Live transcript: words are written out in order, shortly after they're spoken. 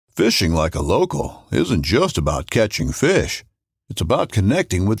Fishing like a local isn't just about catching fish. It's about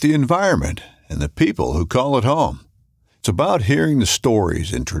connecting with the environment and the people who call it home. It's about hearing the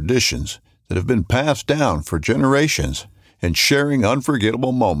stories and traditions that have been passed down for generations and sharing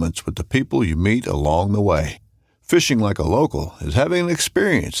unforgettable moments with the people you meet along the way. Fishing like a local is having an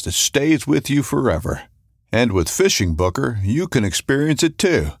experience that stays with you forever. And with Fishing Booker, you can experience it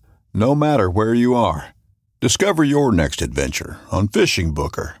too, no matter where you are. Discover your next adventure on Fishing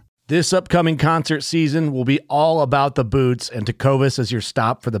Booker. This upcoming concert season will be all about the boots, and Tecovas is your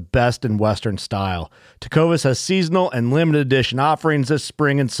stop for the best in Western style. Tecovas has seasonal and limited edition offerings this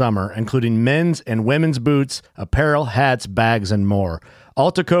spring and summer, including men's and women's boots, apparel, hats, bags, and more.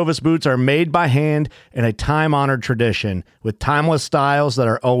 All Tecovas boots are made by hand in a time-honored tradition with timeless styles that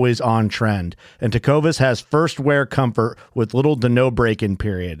are always on trend. And Tecovas has first wear comfort with little to no break-in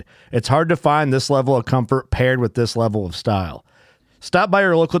period. It's hard to find this level of comfort paired with this level of style. Stop by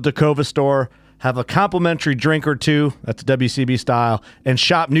your local Tecovas store, have a complimentary drink or two, that's WCB style, and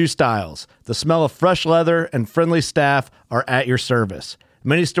shop new styles. The smell of fresh leather and friendly staff are at your service.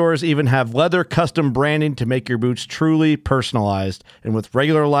 Many stores even have leather custom branding to make your boots truly personalized. And with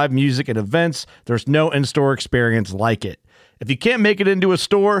regular live music and events, there's no in-store experience like it. If you can't make it into a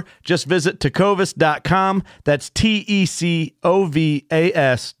store, just visit tecovas.com. That's TECOVAS.com.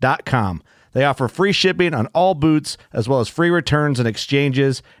 They offer free shipping on all boots, as well as free returns and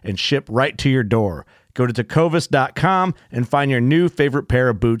exchanges, and ship right to your door. Go to tecovas.com and find your new favorite pair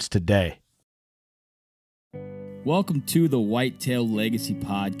of boots today. Welcome to the Whitetail Legacy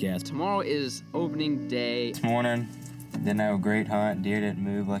Podcast. Tomorrow is opening day. This morning, didn't have a great hunt. Deer didn't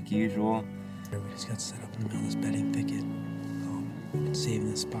move like usual. We just got set up in the middle of this bedding thicket. Saving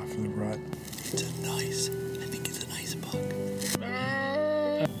this spot from the rut. It's a nice, I think it's a nice buck.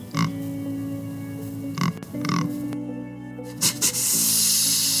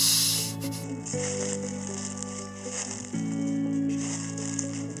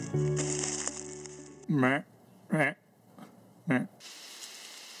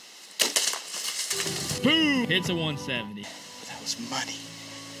 Boom! Hits a 170. That was money.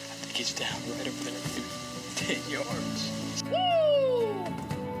 I think he's down right over there. 10 yards. Woo!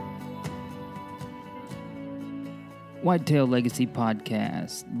 Whitetail Legacy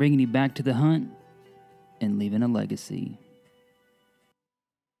Podcast, bringing you back to the hunt and leaving a legacy.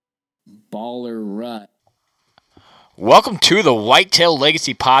 Baller rut. Welcome to the Whitetail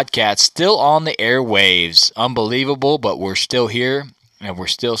Legacy Podcast, still on the airwaves. Unbelievable, but we're still here, and we're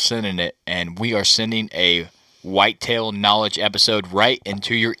still sending it, and we are sending a whitetail knowledge episode right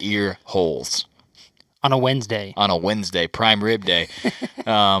into your ear holes. On a Wednesday. On a Wednesday, prime rib day.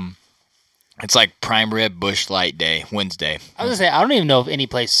 It's like prime rib bush light day, Wednesday. I was going to say, I don't even know if any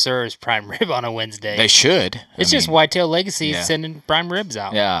place serves prime rib on a Wednesday. They should. It's just Whitetail Legacy sending prime ribs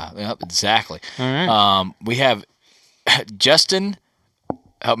out. Yeah, exactly. All right. We have Justin,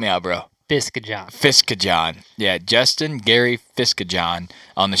 help me out, bro. Fiskajon. Yeah, Justin Gary Fiskajon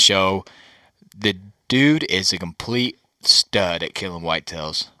on the show. The dude is a complete stud at killing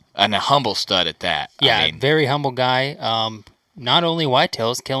whitetails, and a humble stud at that. Yeah, I mean, very humble guy. Not only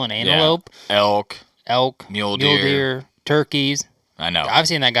whitetails, killing antelope, elk, mule deer, turkeys. I know. I've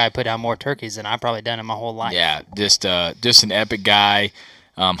seen that guy put down more turkeys than I've probably done in my whole life. Yeah, just an epic guy,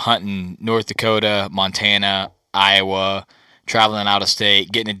 hunting North Dakota, Montana, Iowa, traveling out of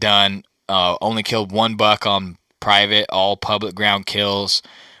state, getting it done. Only killed one buck on private, all public ground kills.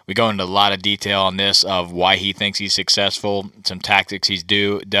 We go into a lot of detail on this of why he thinks he's successful, some tactics he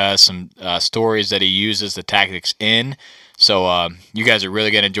does, some stories that he uses the tactics in. So you guys are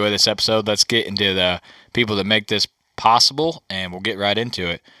really going to enjoy this episode. Let's get into the people that make this possible, and we'll get right into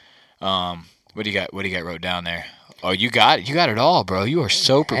it. What do you got? What do you got wrote down there? Oh, you got it. You got it all, bro. You are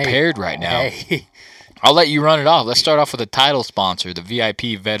so prepared right now. Hey. I'll let you run it off. Let's start off with the title sponsor, the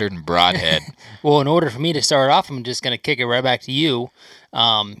VIP Veteran Broadhead. Well, in order for me to start off, I'm just going to kick it right back to you.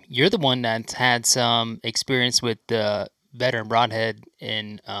 You're the one that's had some experience with the Veteran Broadhead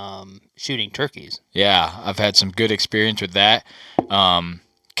in shooting turkeys. Yeah, I've had some good experience with that.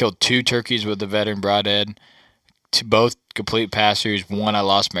 Killed 2 turkeys with the Veteran Broadhead. Both complete pass-throughs. One, I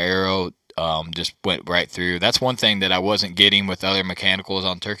lost my arrow. Just went right through. That's one thing that I wasn't getting with other mechanicals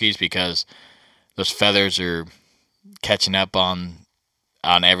on turkeys, because those feathers are catching up on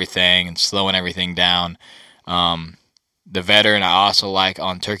everything and slowing everything down. The Veteran I also like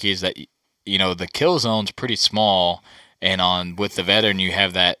on turkeys that, the kill zone's pretty small, and with the Veteran you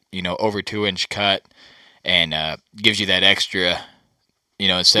have that, over 2-inch cut, and gives you that extra,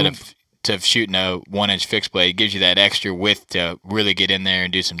 instead of to shooting a 1-inch fixed blade. It gives you that extra width to really get in there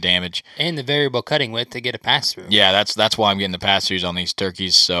and do some damage. And the variable cutting width to get a pass through. Yeah, that's why I'm getting the pass throughs on these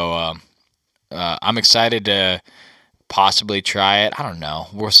turkeys. So I'm excited to possibly try it. I don't know.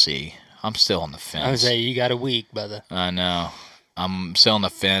 We'll see. I'm still on the fence. I would say you got a week, brother. I know. I'm still on the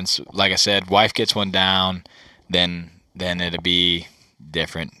fence. Like I said, wife gets one down, then it'll be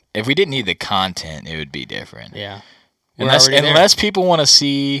different. If we didn't need the content, it would be different. Yeah. Unless people want to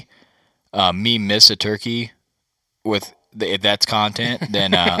see me miss a turkey with if that's content,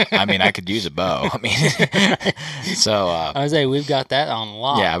 then I mean I could use a bow. I mean, so I would say we've got that on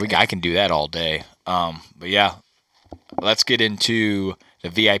lock. Yeah, I can do that all day. But yeah, let's get into the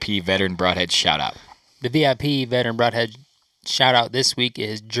VIP Veteran Broadhead shout out. The VIP Veteran Broadhead shout out this week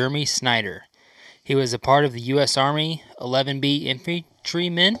is Jeremy Snyder. He was a part of the U.S. Army 11B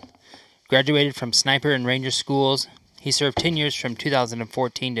infantrymen, graduated from sniper and ranger schools. He served 10 years from 2004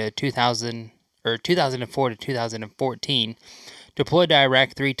 to 2014, deployed to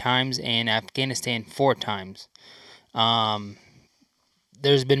Iraq 3 times and Afghanistan 4 times.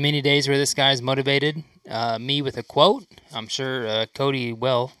 There's been many days where this guy's motivated me with a quote. I'm sure Cody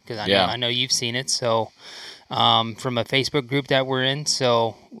will, because I know you've seen it. So from a Facebook group that we're in.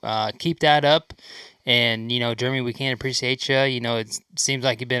 So keep that up. And, Jeremy, we can't appreciate you. It seems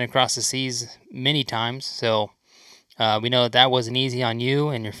like you've been across the seas many times. So we know that wasn't easy on you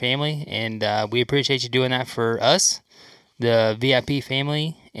and your family. And we appreciate you doing that for us, the VIP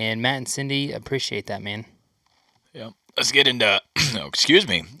family. And Matt and Cindy appreciate that, man. Yep. Let's get into. Excuse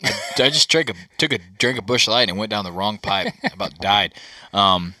me. I just took a drink of Busch Light and went down the wrong pipe. I about died.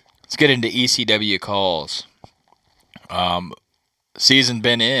 Let's get into ECW calls. Season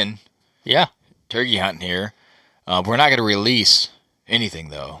been in. Yeah. Turkey hunting here. We're not going to release anything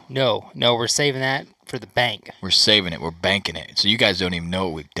though. No, we're saving that for the bank. We're saving it. We're banking it. So you guys don't even know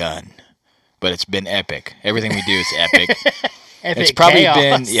what we've done, but it's been epic. Everything we do is epic. It's probably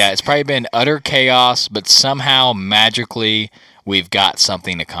chaos. It's probably been utter chaos, but somehow magically we've got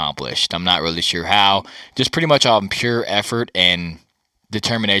something accomplished. I'm not really sure how. Just pretty much on pure effort and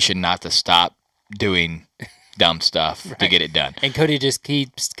determination not to stop doing dumb stuff to get it done. And Cody just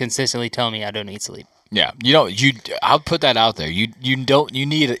keeps consistently telling me I don't need sleep. Yeah, I'll put that out there. You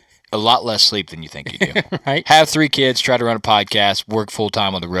need a lot less sleep than you think you do. Right? Have 3 kids, try to run a podcast, work full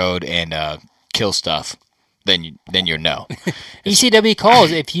time on the road, and kill stuff. Then you know. ECW calls.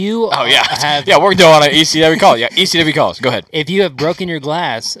 If you we're doing an ECW call. Yeah, ECW calls. Go ahead. If you have broken your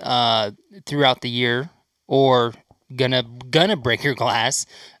glass throughout the year or gonna break your glass,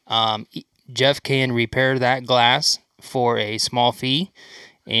 Jeff can repair that glass for a small fee,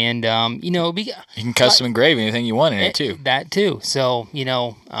 and you can custom engrave anything you want in it too. That too. So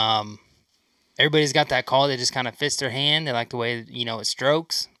everybody's got that call that just kind of fits their hand. They like the way it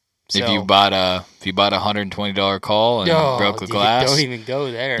strokes. So, if you bought a $120 call and broke the glass, don't even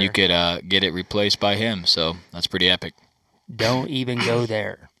go there. You could get it replaced by him. So that's pretty epic. Don't even go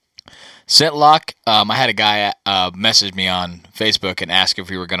there. Scentlock, I had a guy message me on Facebook and ask if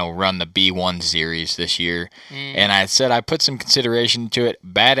we were going to run the B1 series this year. And I said I put some consideration to it.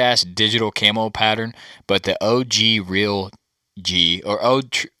 Badass digital camo pattern, but the OG Real G or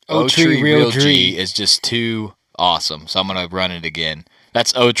O-Tree Real G is just too awesome. So I'm going to run it again.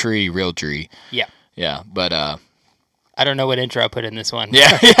 That's O-Tree Real G. Yeah. Yeah, but I don't know what intro I put in this one.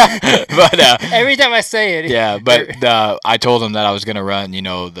 Yeah. But every time I say it. Yeah, but I told him that I was going to run,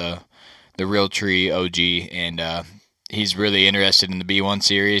 the Real Tree OG, and he's really interested in the B1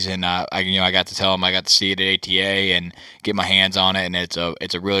 series, and I got to tell him I got to see it at ATA and get my hands on it, and it's a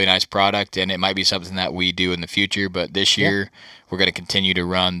really nice product, and it might be something that we do in the future, but this year we're going to continue to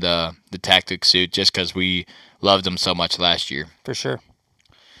run the tactic suit just because we loved them so much last year. For sure.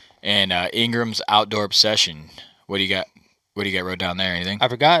 And Ingram's Outdoor Obsession. What do you got? What do you got wrote down there? Anything? I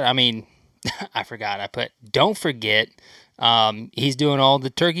forgot. I forgot. I put, don't forget. He's doing all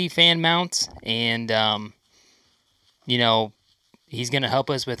the turkey fan mounts, and he's going to help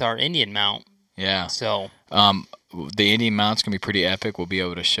us with our Indian mount. Yeah. So the Indian mount's going to be pretty epic. We'll be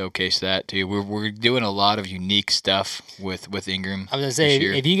able to showcase that too. We're doing a lot of unique stuff with Ingram. I was going to say,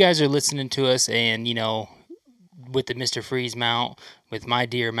 if you guys are listening to us and, with the Mr. Freeze mount, with my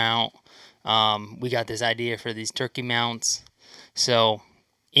deer mount, we got this idea for these turkey mounts. So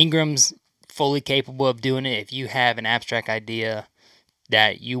Ingram's fully capable of doing it. If you have an abstract idea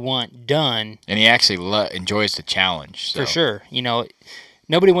that you want done, and he actually enjoys the challenge. So. For sure.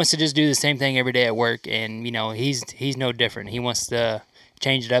 Nobody wants to just do the same thing every day at work, and he's no different. He wants to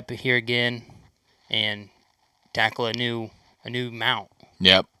change it up here again and tackle a new mount.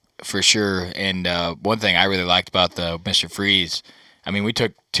 Yep, for sure. And one thing I really liked about the Mr. Freeze, I mean, we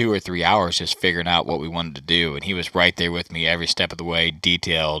took 2 or 3 hours just figuring out what we wanted to do, and he was right there with me every step of the way,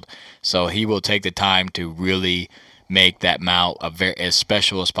 detailed. So he will take the time to really make that mount as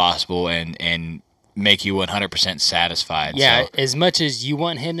special as possible and make you 100% satisfied. Yeah, so, as much as you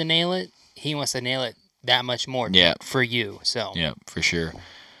want him to nail it, he wants to nail it that much more for you. So yeah, for sure.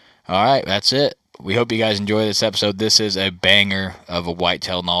 All right, that's it. We hope you guys enjoy this episode. This is a banger of a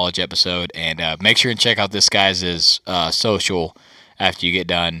whitetail knowledge episode, and make sure and check out this guy's social after you get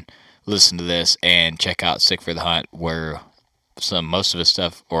done. Listen to this and check out Sick for the Hunt, where most of his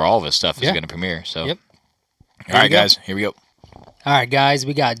stuff or all of his stuff is going to premiere. So, Yep. All right, guys, here we go. All right, guys,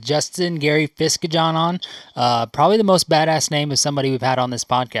 we got Justin Gary Fiskajon on. Probably the most badass name of somebody we've had on this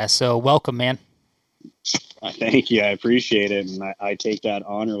podcast. So welcome, man. Thank you. I appreciate it. And I take that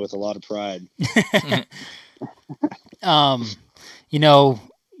honor with a lot of pride. You know,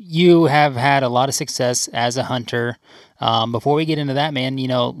 you have had a lot of success as a hunter. Before we get into that, man, you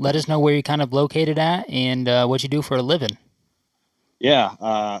know, let us know where you're kind of located at and what you do for a living. Yeah.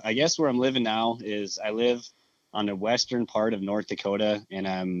 I guess where I'm living now is I live on the western part of North Dakota, and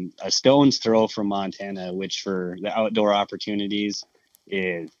I'm a stone's throw from Montana, which for the outdoor opportunities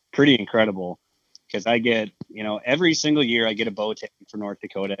is pretty incredible. Because I get, you know, every single year I get a bow tag for North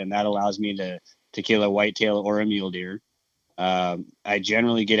Dakota, and that allows me to kill a whitetail or a mule deer. I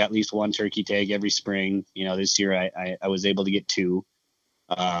generally get at least one turkey tag every spring. You know, this year I was able to get 2.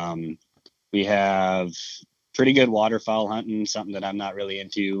 We have pretty good waterfowl hunting, something that I'm not really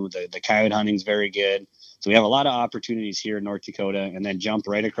into. The coyote hunting is very good. So we have a lot of opportunities here in North Dakota, and then jump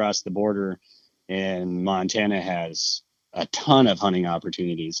right across the border, and Montana has a ton of hunting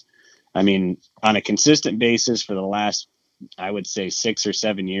opportunities. I mean, on a consistent basis for the last, I would say 6 or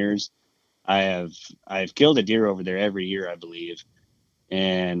 7 years, I've killed a deer over there every year, I believe.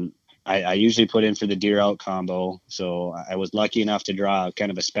 And I usually put in for the deer out combo. So I was lucky enough to draw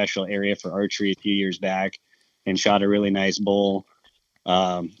kind of a special area for archery a few years back and shot a really nice bull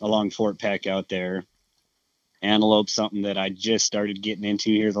along Fort Peck out there. Antelope, something that I just started getting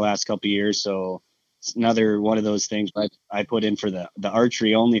into here the last couple of years. So it's another one of those things I put in for the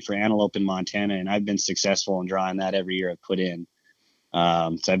archery only for antelope in Montana, and I've been successful in drawing that every year I've put in.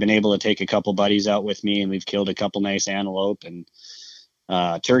 So I've been able to take a couple buddies out with me, and we've killed a couple nice antelope, and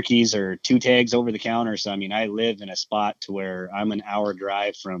turkeys are 2 tags over the counter. So, I mean, I live in a spot to where I'm an hour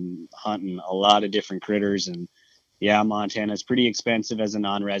drive from hunting a lot of different critters. And yeah, Montana is pretty expensive as a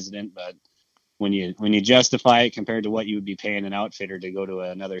non-resident, but when you justify it compared to what you would be paying an outfitter to go to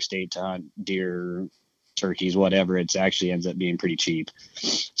another state to hunt deer, turkeys, whatever, it actually ends up being pretty cheap.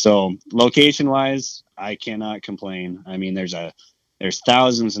 So location wise, I cannot complain. I mean, there's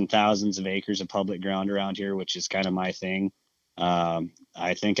thousands and thousands of acres of public ground around here, which is kind of my thing.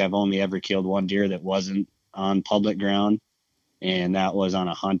 I think I've only ever killed one deer that wasn't on public ground, and that was on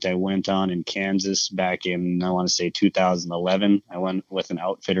a hunt I went on in Kansas back in, I want to say 2011. I went with an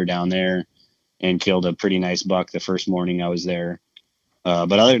outfitter down there and killed a pretty nice buck the first morning I was there.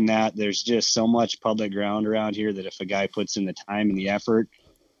 But other than that, there's just so much public ground around here that if a guy puts in the time and the effort,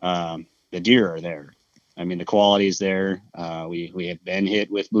 the deer are there. I mean, the quality is there. We have been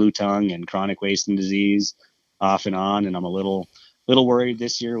hit with blue tongue and chronic wasting disease off and on, and I'm a little worried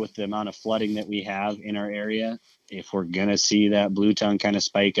this year with the amount of flooding that we have in our area. If we're gonna see that blue tongue kind of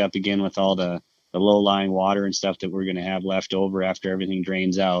spike up again with all the low-lying water and stuff that we're gonna have left over after everything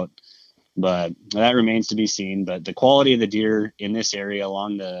drains out. But that remains to be seen. But the quality of the deer in this area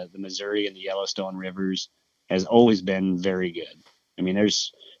along the Missouri and the Yellowstone rivers has always been very good. I mean,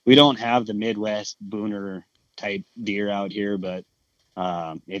 we don't have the Midwest booner type deer out here, but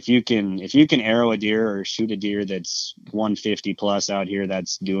if you can arrow a deer or shoot a deer that's 150 plus out here,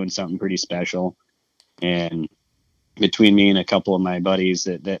 that's doing something pretty special. And between me and a couple of my buddies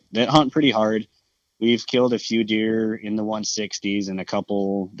that hunt pretty hard, we've killed a few deer in the 160s and a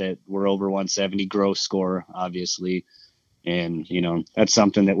couple that were over 170 gross score, obviously. And, you know, that's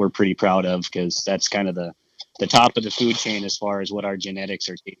something that we're pretty proud of, because that's kind of the top of the food chain as far as what our genetics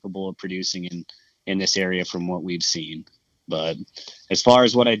are capable of producing in this area from what we've seen. But as far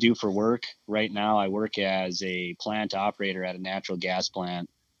as what I do for work right now, I work as a plant operator at a natural gas plant.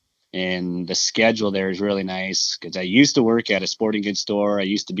 And the schedule there is really nice, because I used to work at a sporting goods store. I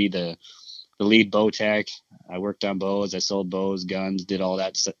used to be the lead bow tech. I worked on bows. I sold bows, guns, did all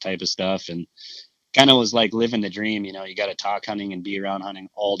that type of stuff, and kind of was like living the dream. You know, you got to talk hunting and be around hunting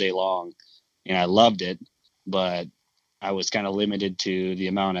all day long. And I loved it, but I was kind of limited to the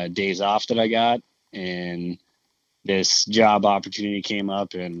amount of days off that I got. And this job opportunity came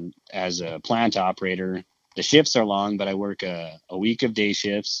up, and as a plant operator, the shifts are long, but I work a week of day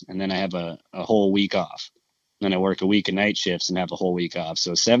shifts, and then I have a whole week off. then I work a week of night shifts and have a whole week off.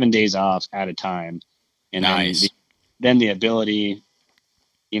 So 7 days off at a time. And nice. then the ability,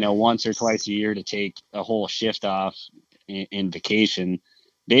 once or twice a year to take a whole shift off in vacation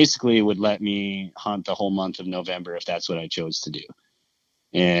basically would let me hunt the whole month of November if that's what I chose to do.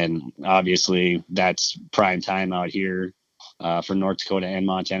 And obviously that's prime time out here for North Dakota and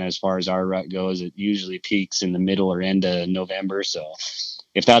Montana. As far as our rut goes, it usually peaks in the middle or end of November. So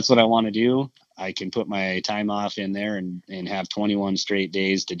if that's what I want to do, I can put my time off in there and have 21 straight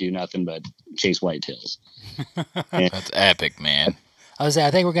days to do nothing but chase whitetails. That's epic, man. I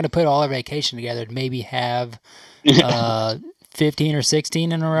think we're going to put all our vacation together and maybe have 15 or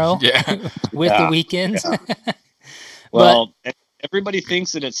 16 in a row with the weekends. Yeah. Well, everybody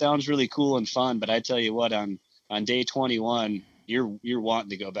thinks that it sounds really cool and fun, but I tell you what, on day 21, you're wanting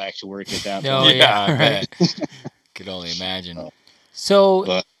to go back to work at that point. Oh, yeah, I bet. Could only imagine.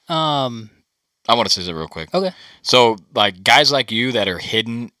 So, I want to say that real quick. Okay. So, like, guys like you that are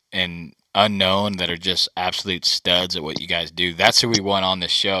hidden and unknown, that are just absolute studs at what you guys do, that's who we want on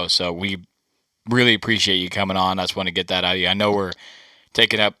this show. So we really appreciate you coming on. I just want to get that out of you. I know we're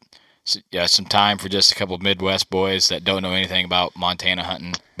taking up some time for just a couple of Midwest boys that don't know anything about Montana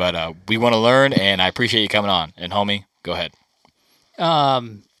hunting, but we want to learn, and I appreciate you coming on. And homie, go ahead.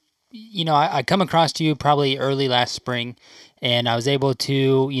 I come across you probably early last spring, and I was able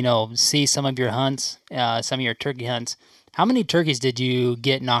to, see some of your hunts, some of your turkey hunts. How many turkeys did you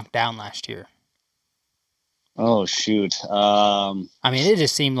get knocked down last year? Oh, shoot. It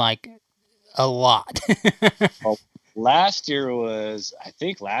just seemed like a lot. Well, last year was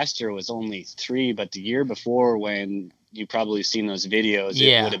only 3, but the year before, when you probably seen those videos,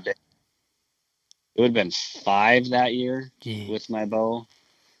 it would have been 5 that year with my bow.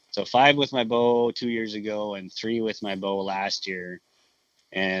 So 5 with my bow 2 years ago and 3 with my bow last year.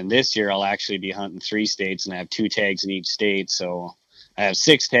 And this year I'll actually be hunting 3 states, and I have 2 tags in each state. So I have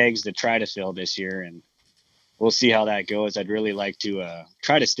 6 tags to try to fill this year, and we'll see how that goes. I'd really like to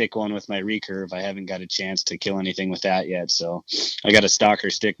try to stick one with my recurve. I haven't got a chance to kill anything with that yet. So I got a stalker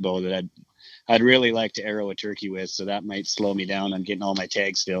stick bow that I'd really like to arrow a turkey with. So that might slow me down on getting all my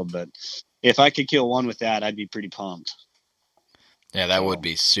tags filled. But if I could kill one with that, I'd be pretty pumped. Yeah, that would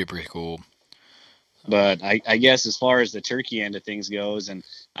be super cool. But I guess as far as the turkey end of things goes, and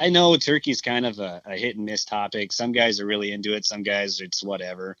I know turkey's kind of a hit and miss topic. Some guys are really into it. Some guys, it's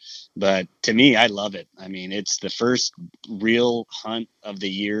whatever. But to me, I love it. I mean, it's the first real hunt of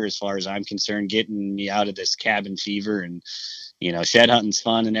the year as far as I'm concerned, getting me out of this cabin fever. And, shed hunting's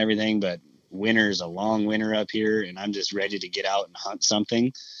fun and everything, but winter's a long winter up here, and I'm just ready to get out and hunt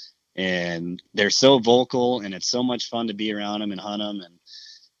something. And they're so vocal, and it's so much fun to be around them and hunt them. And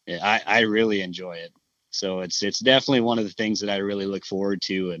I really enjoy it. So it's definitely one of the things that I really look forward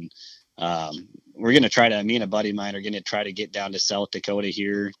to. And we're going to try to, me and a buddy of mine are going to try to get down to South Dakota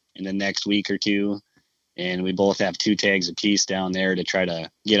here in the next week or 2. And we both have 2 tags apiece down there to try to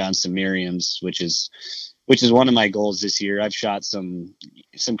get on some Merriams, which is one of my goals this year. I've shot some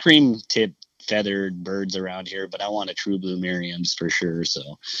cream tip feathered birds around here, but I want a true blue Merriams for sure. So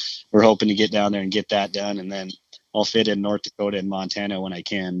we're hoping to get down there and get that done. And then I'll fit in North Dakota and Montana when I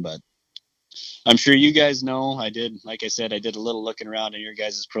can, but I'm sure you guys know, like I said, I did a little looking around in your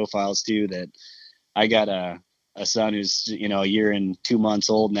guys' profiles too, that I got a son who's, a year and 2 months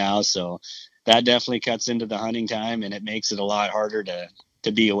old now. So that definitely cuts into the hunting time, and it makes it a lot harder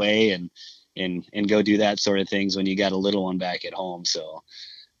to be away and go do that sort of things when you got a little one back at home. So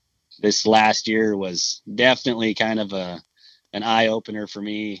this last year was definitely kind of an eye opener for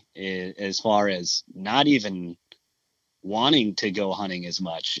me, as far as not even wanting to go hunting as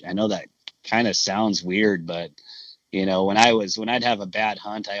much. I know that kind of sounds weird, but when I'd have a bad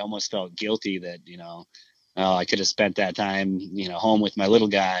hunt, I almost felt guilty that, I could have spent that time, home with my little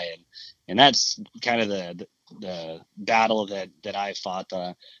guy. And that's kind of the battle that I fought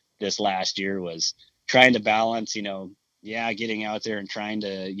this last year, was trying to balance, getting out there and trying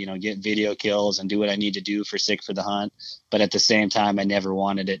to, get video kills and do what I need to do for Sick for the Hunt. But at the same time, I never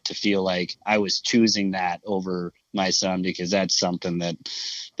wanted it to feel like I was choosing that over my son, because that's something that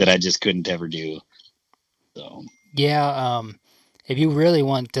I just couldn't ever do. So, yeah. If you really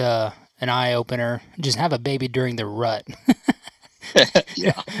want an eye opener, just have a baby during the rut.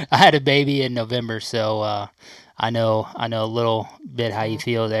 Yeah. I had a baby in November, so I know a little bit how you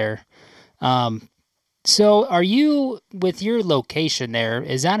feel there. So are you, with your location there,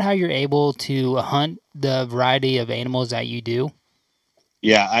 is that how you're able to hunt the variety of animals that you do?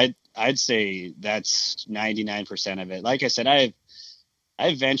 Yeah, I'd say that's 99% of it. Like I said, I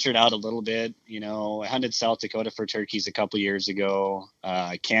I've ventured out a little bit. I hunted South Dakota for turkeys a couple years ago,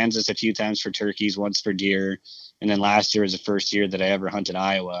 Kansas a few times for turkeys, once for deer. And then last year was the first year that I ever hunted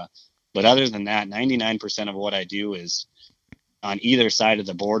Iowa. But other than that, 99% of what I do is on either side of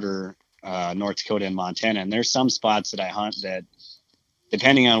the border, North Dakota and Montana. And there's some spots that I hunt that,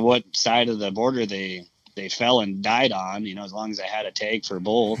 depending on what side of the border they fell and died on, as long as I had a tag for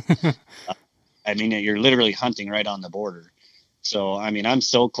both, you're literally hunting right on the border. So, I'm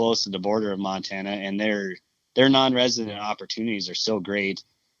so close to the border of Montana, and their non-resident opportunities are so great.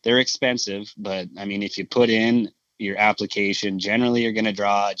 They're expensive, but if you put in your application, generally you're going to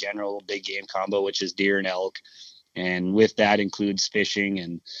draw a general big game combo, which is deer and elk. And with that includes fishing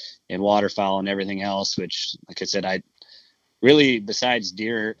and waterfowl and everything else, which, like I said, I really, besides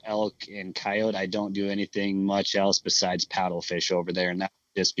deer, elk, and coyote, I don't do anything much else besides paddlefish over there. And that's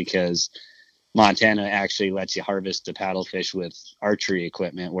just because Montana actually lets you harvest the paddlefish with archery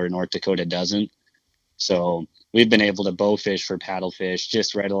equipment, where North Dakota doesn't. So we've been able to bow fish for paddlefish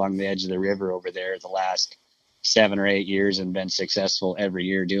just right along the edge of the river over there the last 7 or 8 years, and been successful every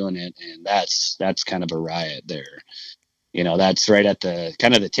year doing it. And that's kind of a riot there. That's right at the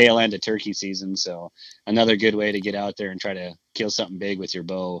kind of the tail end of turkey season. So another good way to get out there and try to kill something big with your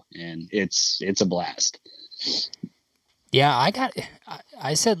bow. And it's a blast. Yeah,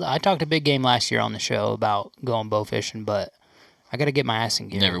 I talked a big game last year on the show about going bow fishing, but I got to get my ass in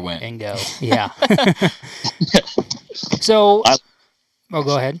gear. Never went. And go. Yeah. So,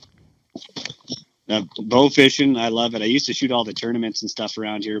 go ahead. Bow fishing, I love it. I used to shoot all the tournaments and stuff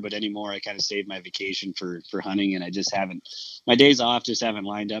around here, but anymore I kind of saved my vacation for hunting, and I just haven't. My days off just haven't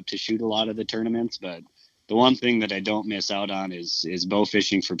lined up to shoot a lot of the tournaments. But the one thing that I don't miss out on is bow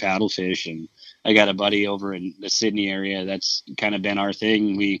fishing for paddlefish. And I got a buddy over in the Sydney area. That's kind of been our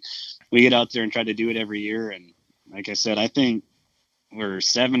thing. We get out there and try to do it every year. And like I said, I think we're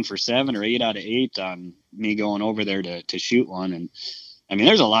 7 for 7 or 8 out of 8 on me going over there to shoot one. And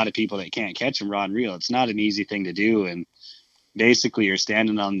there's a lot of people that can't catch them rod and reel. It's not an easy thing to do. And basically you're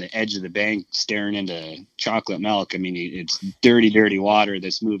standing on the edge of the bank staring into chocolate milk. It's dirty, dirty water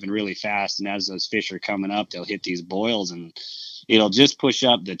that's moving really fast. And as those fish are coming up, they'll hit these boils, and it'll just push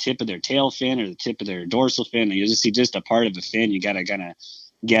up the tip of their tail fin or the tip of their dorsal fin. And you'll just see just a part of the fin. You got to kind of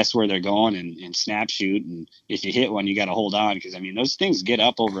guess where they're going and snap shoot. And if you hit one, you got to hold on, because those things get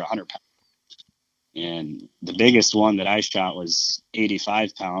up over 100 pounds. And the biggest one that I shot was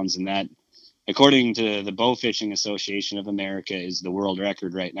 85 pounds. And that, according to the Bow Fishing Association of America, is the world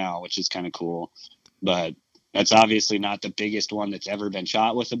record right now, which is kind of cool. But that's obviously not the biggest one that's ever been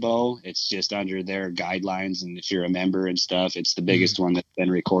shot with a bow. It's just under their guidelines. And if you're a member and stuff, it's the biggest one that's been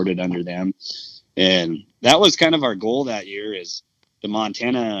recorded under them. And that was kind of our goal that year. Is the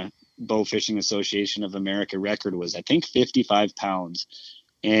Montana Bow Fishing Association of America record was, I think, 55 pounds.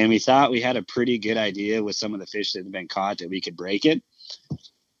 And we thought we had a pretty good idea with some of the fish that had been caught that we could break it.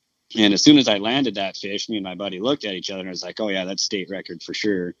 And as soon as I landed that fish, me and my buddy looked at each other and was like, oh yeah, that's state record for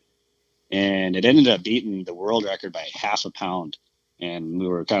sure. And it ended up beating the world record by half a pound. And we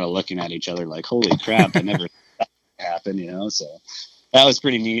were kind of looking at each other like, holy crap, I never thought that happened, so that was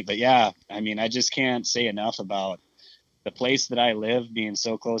pretty neat. But yeah, I just can't say enough about the place that I live being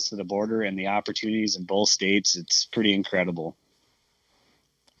so close to the border and the opportunities in both states. It's pretty incredible.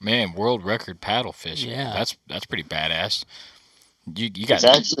 Man, world record paddle fishing. Yeah. That's pretty badass. You got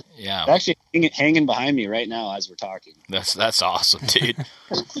it's yeah. Actually hanging behind me right now as we're talking. That's awesome, dude.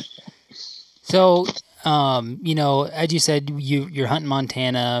 So, as you said, you're hunting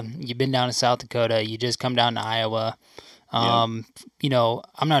Montana. You've been down to South Dakota. You just come down to Iowa. I'm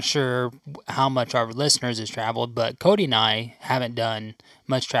not sure how much our listeners has traveled, but Cody and I haven't done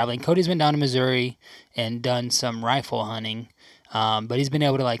much traveling. Cody's been down to Missouri and done some rifle hunting. But he's been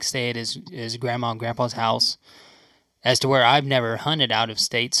able to stay at his grandma and grandpa's house, as to where I've never hunted out of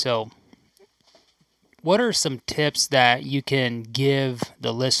state. So what are some tips that you can give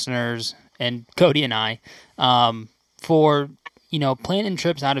the listeners and Cody and I, for, planning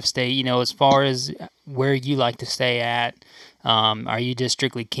trips out of state, as far as where you like to stay at? Are you just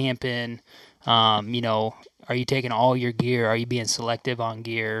strictly camping? Are you taking all your gear? Are you being selective on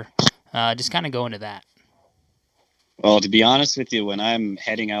gear? Just kind of go into that. Well, to be honest with you, when I'm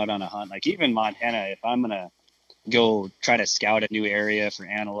heading out on a hunt, like even Montana, if I'm going to go try to scout a new area for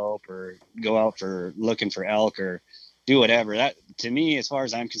antelope or go out for looking for elk or do whatever, that to me, as far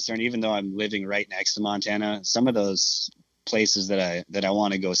as I'm concerned, even though I'm living right next to Montana, some of those places that I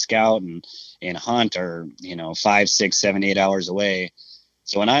want to go scout and hunt are, 5, 6, 7, 8 hours away.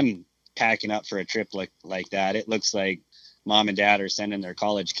 So when I'm packing up for a trip like that, it looks like mom and dad are sending their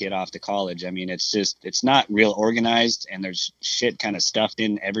college kid off to college. I mean, it's not real organized, and there's shit kind of stuffed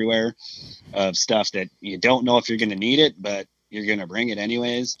in everywhere of stuff that you don't know if you're going to need it, but you're going to bring it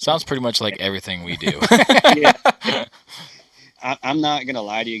anyways. Sounds pretty much like everything we do. Yeah. I'm not going to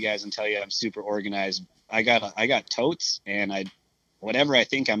lie to you guys and tell you I'm super organized. I got totes, and whatever I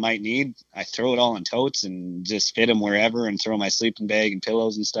think I might need, I throw it all in totes and just fit them wherever, and throw my sleeping bag and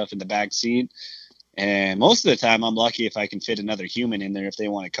pillows and stuff in the back seat. And most of the time I'm lucky if I can fit another human in there if they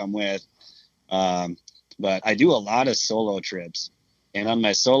want to come with. But I do a lot of solo trips, and on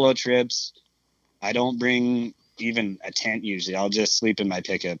my solo trips, I don't bring even a tent usually. I'll just sleep in my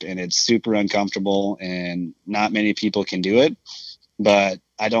pickup, and it's super uncomfortable, and not many people can do it. But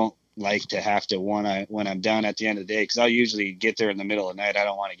I don't like to have to when I'm done at the end of the day, because I'll usually get there in the middle of the night. I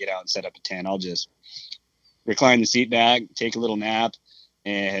don't want to get out and set up a tent. I'll just recline the seat back, take a little nap,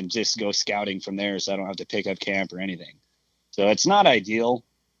 and just go scouting from there, so I don't have to pick up camp or anything. So it's not ideal,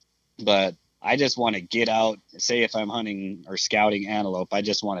 but I just want to get out. Say if I'm hunting or scouting antelope, I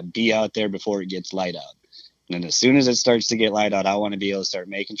just want to be out there before it gets light out. And then as soon as it starts to get light out, I want to be able to start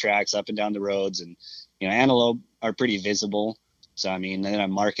making tracks up and down the roads. And, antelope are pretty visible. So, I mean, then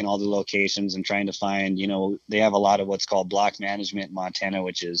I'm marking all the locations and trying to find, they have a lot of what's called block management in Montana,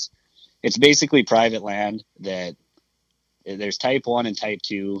 it's basically private land that there's type 1 and type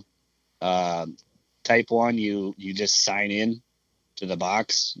 2. Type 1, you just sign in to the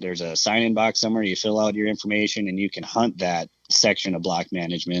box. There's a sign-in box somewhere. You fill out your information, and you can hunt that section of block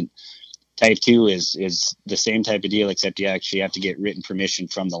management. Type 2 is the same type of deal, except you actually have to get written permission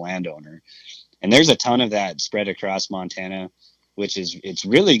from the landowner. And there's a ton of that spread across Montana, it's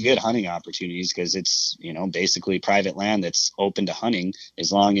really good hunting opportunities, because it's, basically private land that's open to hunting,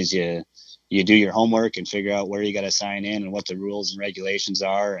 as long as you do your homework and figure out where you got to sign in and what the rules and regulations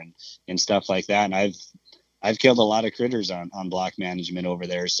are and stuff like that. And I've killed a lot of critters on block management over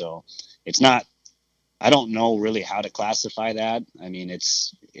there. So it's not, I don't know really how to classify that. I mean,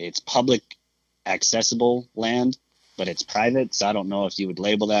 it's public accessible land, but it's private. So I don't know if you would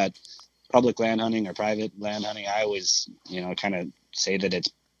label that public land hunting or private land hunting. I always, kind of say that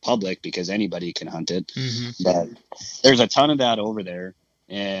it's public because anybody can hunt it. Mm-hmm. But there's a ton of that over there.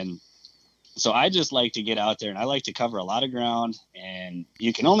 And so I just like to get out there, and I like to cover a lot of ground, and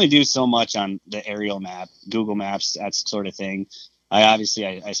you can only do so much on the aerial map, Google Maps, that sort of thing. I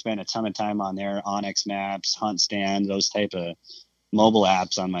spend a ton of time on there, Onyx Maps, Hunt Stand, those type of mobile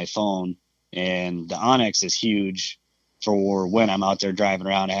apps on my phone. And the Onyx is huge for when I'm out there driving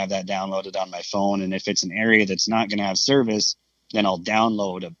around. I have that downloaded on my phone. And if it's an area that's not going to have service, then I'll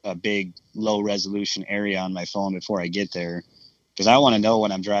download a big low resolution area on my phone before I get there. Because I want to know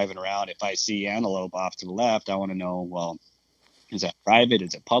when I'm driving around, if I see antelope off to the left, I want to know, well, is that private?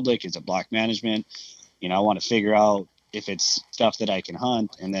 Is it public? Is it block management? I want to figure out if it's stuff that I can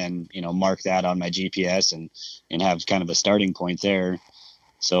hunt, and then, mark that on my GPS and have kind of a starting point there.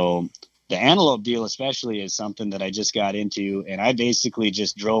 So the antelope deal especially is something that I just got into, and I basically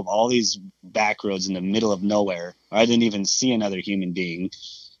just drove all these back roads in the middle of nowhere. I didn't even see another human being.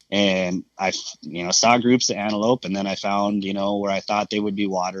 And I, saw groups of antelope, and then I found, where I thought they would be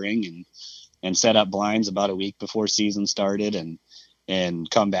watering, and set up blinds about a week before season started, and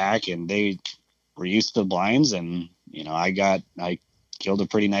come back, and they were used to the blinds. And, I killed a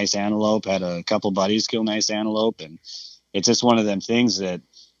pretty nice antelope, had a couple buddies kill nice antelope. And it's just one of them things that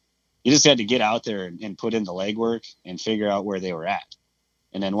you just had to get out there and put in the legwork and figure out where they were at.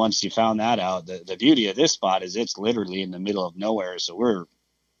 And then once you found that out, the beauty of this spot is it's literally in the middle of nowhere. So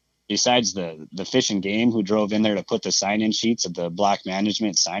besides the Fish and Game who drove in there to put the sign-in sheets of the block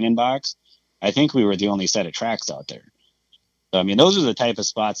management sign-in box, I think we were the only set of tracks out there. So, I mean, those are the type of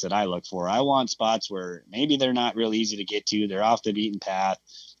spots that I look for. I want spots where maybe they're not real easy to get to. They're off the beaten path.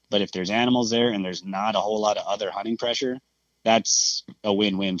 But if there's animals there and there's not a whole lot of other hunting pressure, that's a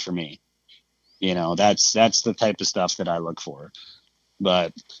win-win for me. That's the type of stuff that I look for.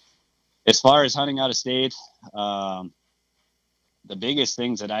 But as far as hunting out of state, the biggest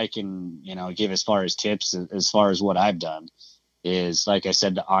things that I can, give as far as tips, as far as what I've done, is, like I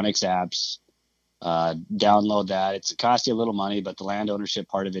said, the Onyx apps. Download that. It costs you a little money, but the land ownership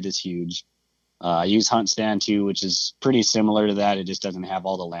part of it is huge. I use Hunt Stand too, which is pretty similar to that. It just doesn't have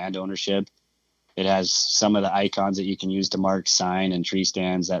all the land ownership. It has some of the icons that you can use to mark sign and tree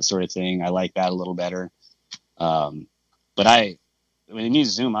stands, that sort of thing. I like that a little better. But when you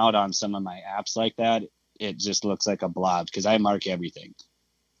zoom out on some of my apps like that, it just looks like a blob, because I mark everything.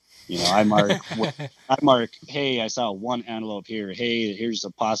 I mark, hey, I saw one antelope here. Hey, here's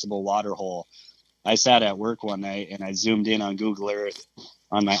a possible water hole. I sat at work one night and I zoomed in on Google Earth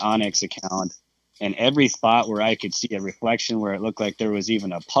on my Onyx account, And every spot where I could see a reflection where it looked like there was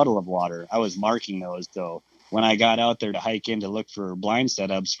even a puddle of water, I was marking those. So when I got out there to hike in to look for blind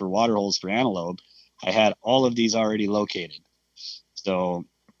setups for water holes for antelope, I had all of these already located. So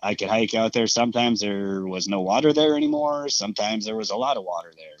I could hike out there. Sometimes there was no water there anymore. Sometimes there was a lot of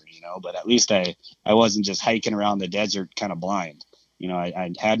water there, but at least I wasn't just hiking around the desert kind of blind.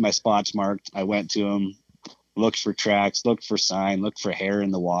 I had my spots marked. I went to them, looked for tracks, looked for sign, looked for hair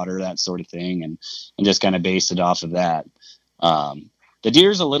in the water, that sort of thing. And just kind of based it off of that. The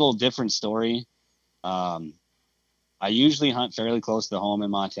deer's a little different story. I usually hunt fairly close to home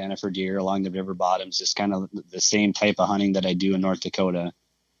in Montana for deer along the river bottoms, just kind of the same type of hunting that I do in North Dakota.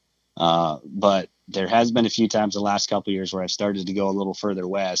 But there has been a few times the last couple of years where I've started to go a little further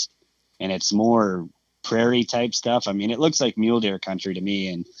west, and it's more prairie type stuff. I mean, it looks like mule deer country to me.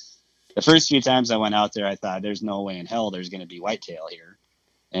 And the first few times I went out there, I thought there's no way in hell there's going to be whitetail here.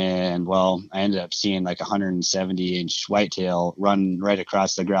 And well, I ended up seeing like 170-inch whitetail run right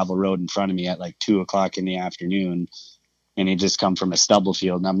across the gravel road in front of me at like 2:00 in the afternoon. And he just come from a stubble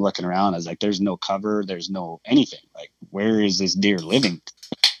field, and I'm looking around. I was like, there's no cover. There's no anything. Like, where is this deer living?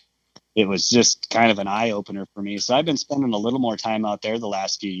 It was just kind of an eye opener for me. So I've been spending a little more time out there the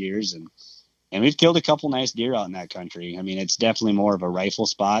last few years, and we've killed a couple nice deer out in that country. I mean, it's definitely more of a rifle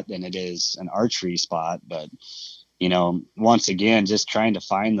spot than it is an archery spot, but once again, just trying to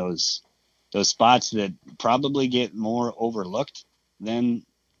find those spots that probably get more overlooked than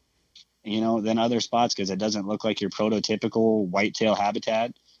other spots, because it doesn't look like your prototypical whitetail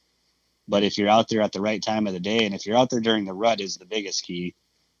habitat. But if you're out there at the right time of the day, and if you're out there during the rut is the biggest key.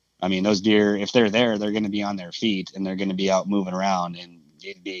 I mean, those deer, if they're there, they're going to be on their feet and they're going to be out moving around, and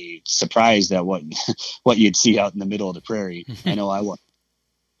you'd be surprised at what you'd see out in the middle of the prairie. I know I was.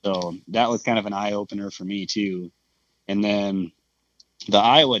 So that was kind of an eye opener for me too. And then the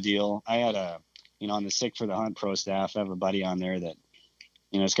Iowa deal, I had on the Sick for the Hunt pro staff, I have a buddy on there that,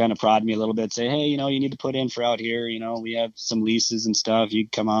 it's kind of prod me a little bit, say, hey, you need to put in for out here. We have some leases and stuff. You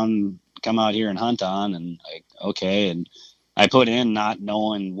come out here and hunt on. And like, okay. And I put in not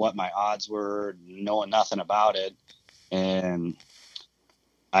knowing what my odds were, knowing nothing about it. And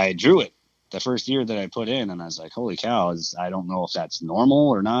I drew it the first year that I put in. And I was like, holy cow, I don't know if that's normal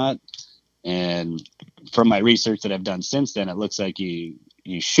or not. And from my research that I've done since then, it looks like you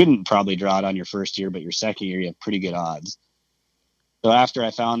shouldn't probably draw it on your first year, but your second year, you have pretty good odds. So after I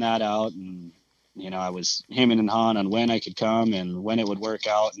found that out, and, I was hemming and hawing on when I could come and when it would work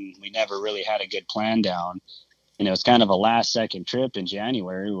out, and we never really had a good plan down. And it was kind of a last second trip in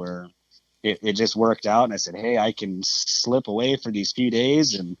January where it just worked out. And I said, hey, I can slip away for these few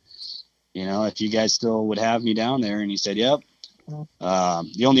days. And, if you guys still would have me down there. And he said, yep.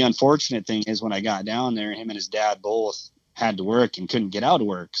 The only unfortunate thing is when I got down there, him and his dad both had to work and couldn't get out of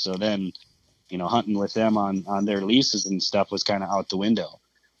work. So then, hunting with them on their leases and stuff was kind of out the window.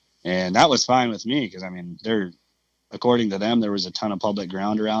 And that was fine with me, because, I mean, according to them, there was a ton of public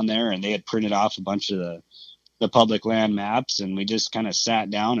ground around there, and they had printed off a bunch of the public land maps, and we just kind of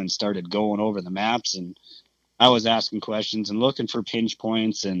sat down and started going over the maps. And I was asking questions and looking for pinch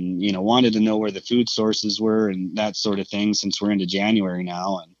points, and, wanted to know where the food sources were and that sort of thing, since we're into January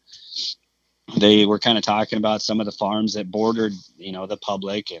now. And they were kind of talking about some of the farms that bordered, the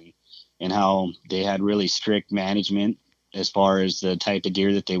public, and how they had really strict management as far as the type of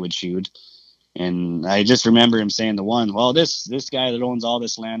deer that they would shoot. And I just remember him saying this guy that owns all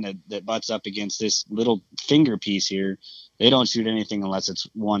this land that butts up against this little finger piece here, they don't shoot anything unless it's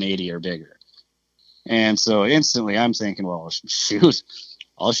 180 or bigger. And so instantly I'm thinking, well, shoot,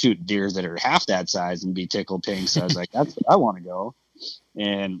 I'll shoot deer that are half that size and be tickled pink. So I was like, that's where I want to go.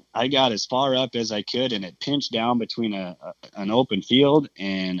 And I got as far up as I could, and it pinched down between an open field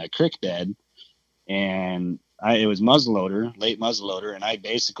and a creek bed. And it was late muzzleloader, and I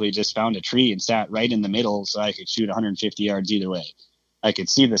basically just found a tree and sat right in the middle so I could shoot 150 yards either way. I could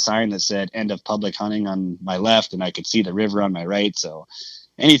see the sign that said end of public hunting on my left, and I could see the river on my right. So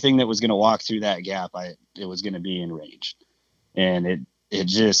anything that was going to walk through that gap, it was going to be in range. And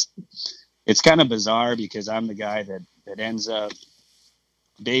it's kind of bizarre, because I'm the guy that ends up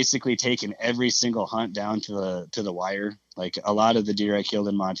basically taking every single hunt down to the wire. Like, a lot of the deer I killed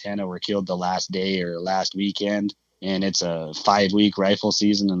in Montana were killed the last day or last weekend, and it's a 5-week rifle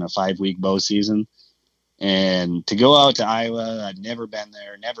season and a 5-week bow season. And to go out to Iowa, I'd never been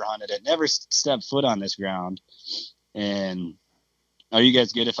there, never hunted it, never stepped foot on this ground. And are you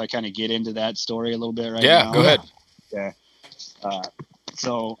guys good if I kind of get into that story a little bit right now? Yeah, go ahead. Okay.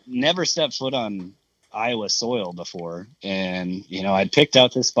 So never stepped foot on Iowa soil before. And, I'd picked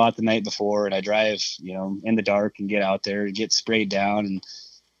out this spot the night before, and I drive, in the dark and get out there and get sprayed down. And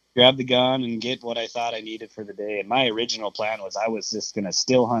grab the gun and get what I thought I needed for the day. And my original plan was I was just going to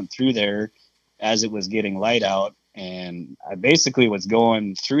still hunt through there as it was getting light out. And I basically was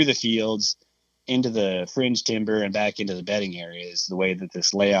going through the fields into the fringe timber and back into the bedding areas, the way that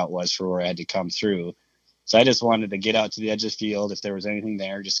this layout was for where I had to come through. So I just wanted to get out to the edge of the field. If there was anything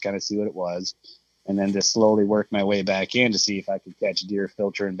there, just kind of see what it was. And then just slowly work my way back in to see if I could catch deer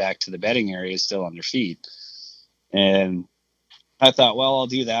filtering back to the bedding areas still on their feet. And I thought, well, I'll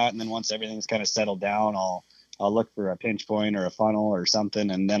do that. And then once everything's kind of settled down, I'll look for a pinch point or a funnel or something.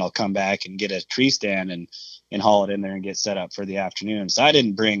 And then I'll come back and get a tree stand and haul it in there and get set up for the afternoon. So I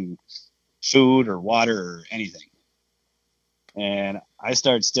didn't bring food or water or anything. And I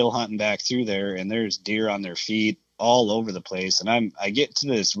started still hunting back through there, and there's deer on their feet all over the place. And I get to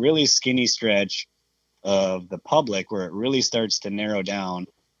this really skinny stretch of the public where it really starts to narrow down.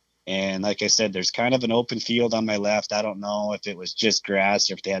 And like I said, there's kind of an open field on my left. I don't know if it was just grass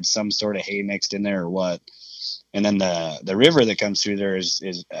or if they had some sort of hay mixed in there or what. And then the river that comes through there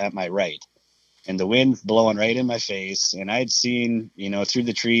is at my right. And the wind's blowing right in my face. And I'd seen, through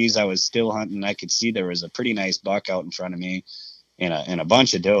the trees, I was still hunting. I could see there was a pretty nice buck out in front of me and a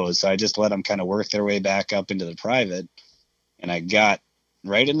bunch of does. So I just let them kind of work their way back up into the private. And I got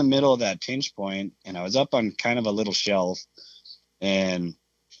right in the middle of that pinch point, and I was up on kind of a little shelf. And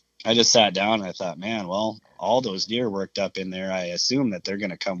I just sat down and I thought, man, well, all those deer worked up in there. I assume that they're going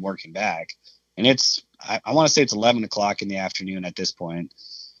to come working back. And I want to say it's 11 o'clock in the afternoon at this point.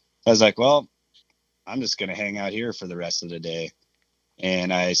 I was like, well, I'm just going to hang out here for the rest of the day.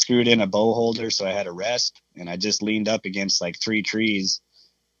 And I screwed in a bow holder so I had a rest, and I just leaned up against like 3 trees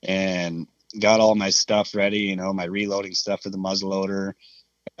and got all my stuff ready, my reloading stuff for the muzzleloader,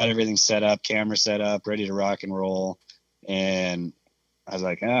 got everything set up, camera set up, ready to rock and roll. And I was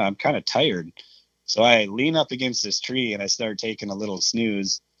like, I'm kind of tired. So I lean up against this tree and I start taking a little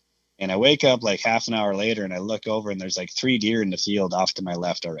snooze, and I wake up like half an hour later and I look over and there's like 3 deer in the field off to my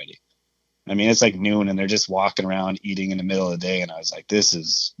left already. I mean, it's like noon and they're just walking around eating in the middle of the day. And I was like, this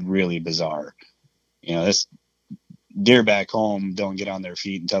is really bizarre. This deer back home don't get on their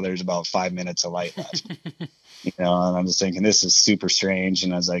feet until there's about 5 minutes of light left. And I'm just thinking, this is super strange.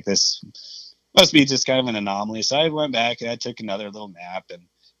 And I was like, this must be just kind of an anomaly. So I went back and I took another little nap. And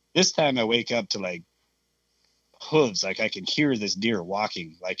this time I wake up to like hooves. Like I can hear this deer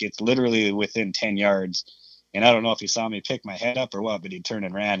walking. Like it's literally within 10 yards. And I don't know if he saw me pick my head up or what, but he turned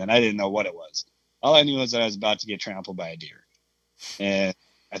and ran, and I didn't know what it was. All I knew was that I was about to get trampled by a deer. And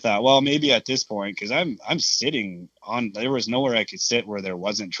I thought, well, maybe at this point, because I'm sitting on, there was nowhere I could sit where there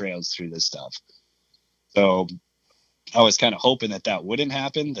wasn't trails through this stuff. So I was kind of hoping that wouldn't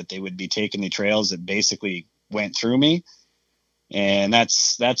happen, that they would be taking the trails that basically went through me. And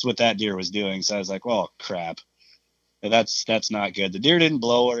that's what that deer was doing. So I was like, well, crap. That's not good. The deer didn't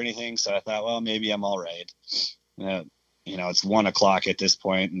blow or anything, so I thought, well, maybe I'm all right. It's 1 o'clock at this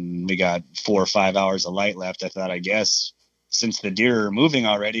point, and we got 4 or 5 hours of light left. I thought, I guess since the deer are moving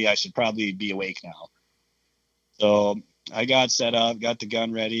already, I should probably be awake now. So I got set up, got the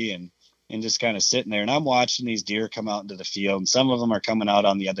gun ready, and just kind of sitting there. And I'm watching these deer come out into the field, and some of them are coming out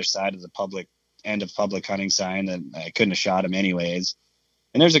on the other side of the public hunting sign that I couldn't have shot them anyways.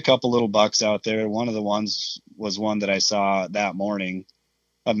 And there's a couple little bucks out there. One of the ones was one that I saw that morning,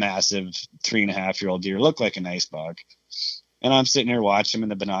 a massive 3.5-year-old deer, looked like a nice buck. And I'm sitting here watching him in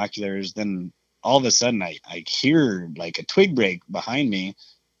the binoculars. Then all of a sudden I hear like a twig break behind me.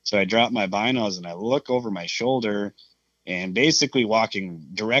 So I drop my binos and I look over my shoulder, and basically walking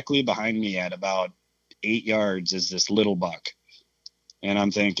directly behind me at about 8 yards is this little buck. And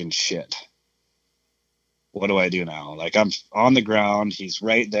I'm thinking, shit. What do I do now? Like I'm on the ground. He's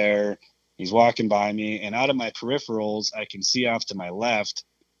right there. He's walking by me, and out of my peripherals, I can see off to my left.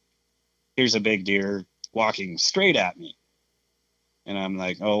 Here's a big deer walking straight at me. And I'm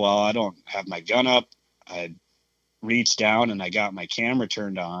like, oh, well, I don't have my gun up. I reached down and I got my camera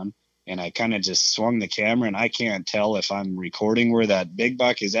turned on, and I kind of just swung the camera, and I can't tell if I'm recording where that big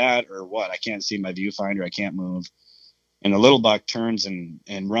buck is at or what. I can't see my viewfinder. I can't move. And the little buck turns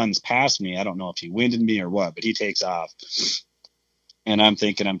and runs past me. I don't know if he winded me or what, but he takes off. And I'm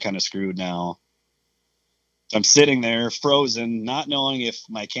thinking I'm kind of screwed now. So I'm sitting there frozen, not knowing if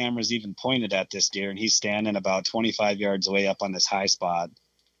my camera's even pointed at this deer. And he's standing about 25 yards away up on this high spot,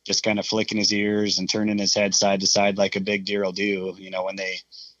 just kind of flicking his ears and turning his head side to side like a big deer will do. When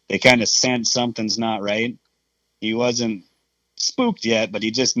they kind of sense something's not right. He wasn't spooked yet, but he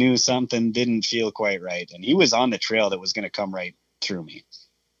just knew something didn't feel quite right, and he was on the trail that was going to come right through me.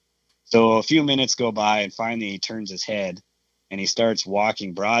 So a few minutes go by, and finally he turns his head and he starts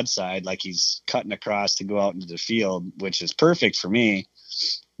walking broadside like he's cutting across to go out into the field, which is perfect for me.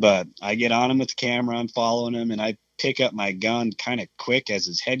 But I get on him with the camera, I'm following him, and I pick up my gun kind of quick as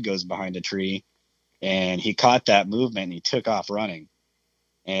his head goes behind a tree. And he caught that movement and he took off running.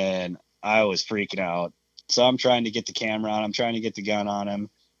 And I was freaking out. So I'm trying to get the camera on, I'm trying to get the gun on him.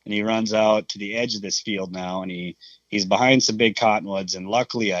 And he runs out to the edge of this field now, and he's behind some big cottonwoods. And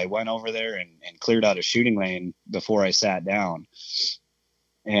luckily I went over there and cleared out a shooting lane before I sat down.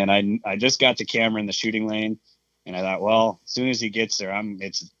 And I just got the camera in the shooting lane, and I thought, well, as soon as he gets there,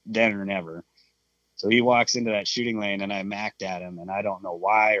 it's then or never. So he walks into that shooting lane, and I macked at him, and I don't know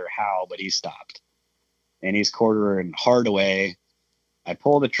why or how, but he stopped. And he's quartering hard away. I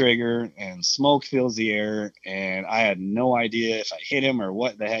pull the trigger, and smoke fills the air, and I had no idea if I hit him or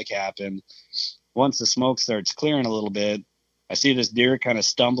what the heck happened. Once the smoke starts clearing a little bit, I see this deer kind of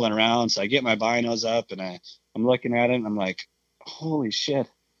stumbling around, so I get my binos up, and I'm looking at it, and I'm like, holy shit.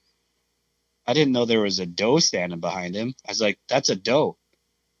 I didn't know there was a doe standing behind him. I was like, that's a doe.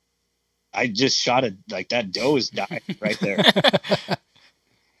 I just shot it. Like, that doe is dying right there.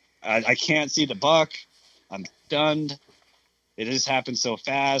 I can't see the buck. I'm stunned. It just happened so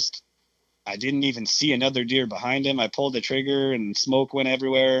fast. I didn't even see another deer behind him. I pulled the trigger and smoke went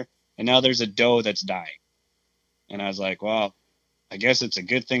everywhere. And now there's a doe that's dying. And I was like, well, I guess it's a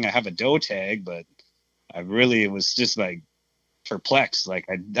good thing I have a doe tag, but I really was just like perplexed. Like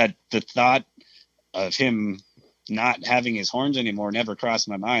the thought of him not having his horns anymore never crossed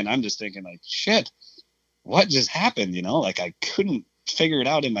my mind. I'm just thinking like, shit, what just happened? You know, like I couldn't figure it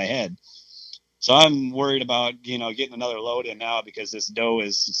out in my head. So I'm worried about, getting another load in now because this doe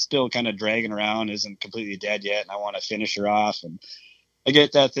is still kind of dragging around, isn't completely dead yet. And I want to finish her off. And I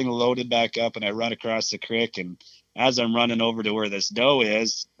get that thing loaded back up and I run across the creek. And as I'm running over to where this doe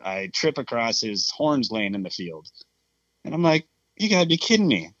is, I trip across his horns laying in the field. And I'm like, you gotta be kidding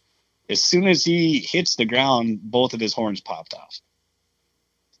me. As soon as he hits the ground, both of his horns popped off.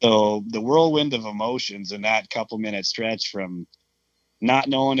 So the whirlwind of emotions in that couple minute stretch from not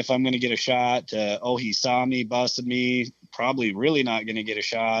knowing if I'm going to get a shot to, oh, he saw me, busted me, probably really not going to get a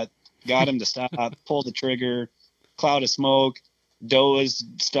shot, got him to stop, pull the trigger, cloud of smoke, doe is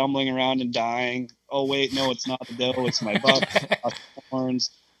stumbling around and dying. Oh, wait, no, it's not the doe, it's my buck, horns.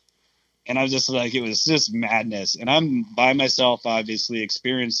 And I was just like, it was just madness. And I'm by myself, obviously,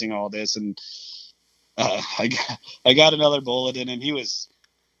 experiencing all this. And I got another bullet in him. He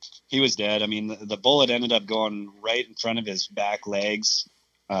was dead. I mean, the bullet ended up going right in front of his back legs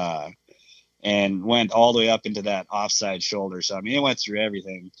and went all the way up into that offside shoulder. So, I mean, it went through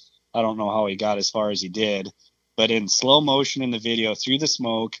everything. I don't know how he got as far as he did. But in slow motion in the video, through the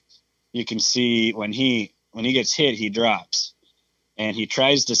smoke, you can see when he gets hit, he drops. And he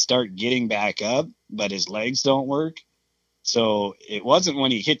tries to start getting back up, but his legs don't work. So it wasn't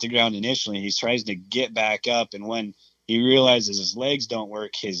when he hit the ground initially. He tries to get back up, and when he realizes his legs don't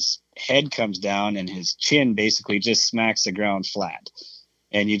work, his head comes down and his chin basically just smacks the ground flat.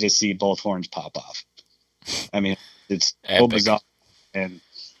 And you just see both horns pop off. I mean, it's so bizarre. And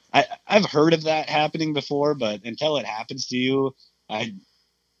I've heard of that happening before, but until it happens to you, I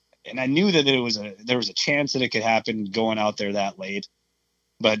knew that there was a chance that it could happen going out there that late.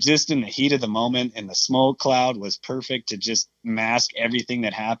 But just in the heat of the moment, and the smoke cloud was perfect to just mask everything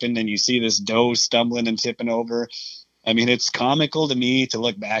that happened. And you see this doe stumbling and tipping over. I mean, it's comical to me to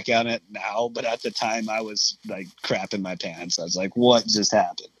look back on it now, but at the time I was like crapping my pants. I was like, what just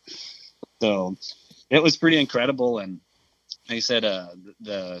happened? So it was pretty incredible. And like I said,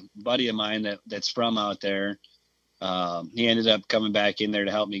 the buddy of mine that's from out there, he ended up coming back in there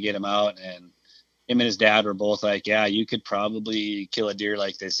to help me get him out. And him and his dad were both like, yeah, you could probably kill a deer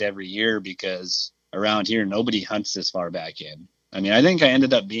like this every year because around here, nobody hunts this far back in. I mean, I think I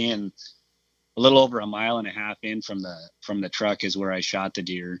ended up being a little over 1.5 miles in from the truck is where I shot the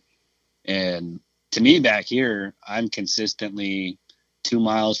deer. And to me back here, I'm consistently 2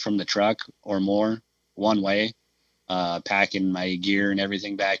 miles from the truck or more one way, packing my gear and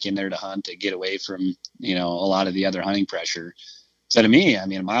everything back in there to hunt, to get away from, a lot of the other hunting pressure. So to me, I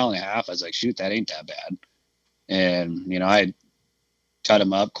mean, 1.5 miles, I was like, shoot, that ain't that bad. And, I cut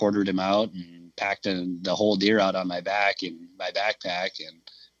him up, quartered him out, and packed the whole deer out on my back in my backpack. And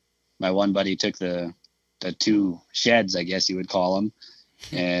my one buddy took the 2 sheds, I guess you would call them.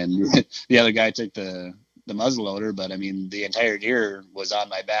 And the other guy took the muzzleloader. But I mean, the entire deer was on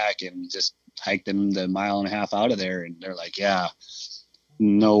my back, and just hiked them the 1.5 miles out of there. And they're like, yeah,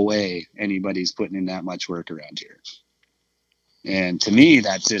 no way anybody's putting in that much work around here. And to me,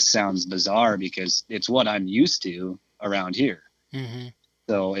 that just sounds bizarre because it's what I'm used to around here. Mm-hmm.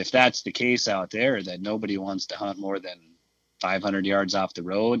 So if that's the case out there, that nobody wants to hunt more than 500 yards off the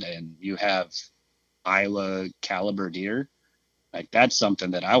road, and you have Iowa caliber deer, Like, that's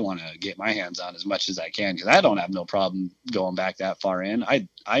something that I want to get my hands on as much as I can, because I don't have no problem going back that far in. I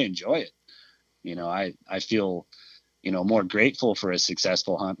enjoy it. I feel, more grateful for a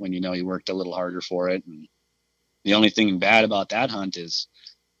successful hunt when you worked a little harder for it. And the only thing bad about that hunt is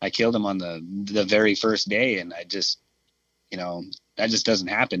I killed him on the very first day, and I just, that just doesn't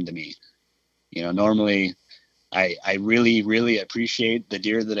happen to me. Normally I really, really appreciate the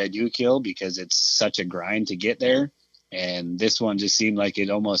deer that I do kill because it's such a grind to get there. And this one just seemed like it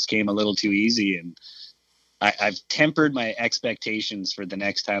almost came a little too easy. And I've tempered my expectations for the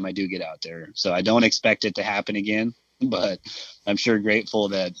next time I do get out there. So I don't expect it to happen again, but I'm sure grateful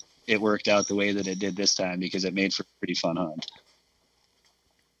that it worked out the way that it did this time, because it made for a pretty fun hunt.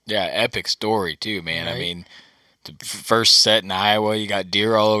 Yeah, epic story too, man. Right. I mean, the first set in Iowa, you got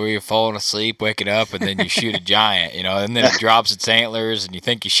deer all over you, falling asleep, waking up, and then you shoot a giant, and then it drops its antlers, and you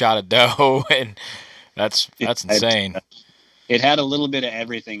think you shot a doe, and that's insane. It had a little bit of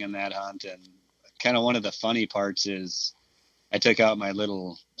everything in that hunt, and kind of one of the funny parts is I took out my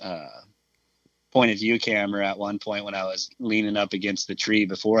little point of view camera at one point when I was leaning up against the tree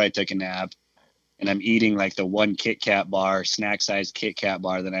before I took a nap, and I'm eating like the one Kit Kat bar, snack size Kit Kat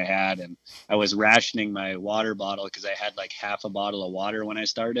bar that I had. And I was rationing my water bottle because I had like half a bottle of water when I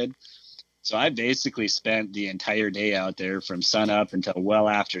started. So I basically spent the entire day out there from sun up until well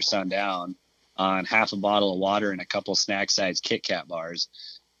after sundown on half a bottle of water and a couple snack size Kit Kat bars.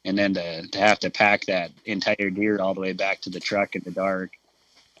 And then to have to pack that entire deer all the way back to the truck in the dark.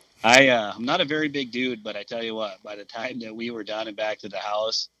 I'm not a very big dude, but I tell you what, by the time that we were done and back to the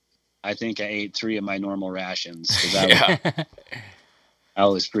house, I think I ate 3 of my normal rations because I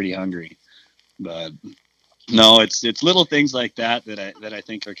was pretty hungry. But no, it's little things like that I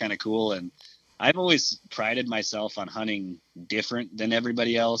think are kind of cool. And I've always prided myself on hunting different than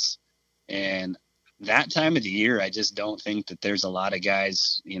everybody else. And that time of the year, I just don't think that there's a lot of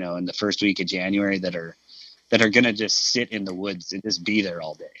guys, in the first week of January that are going to just sit in the woods and just be there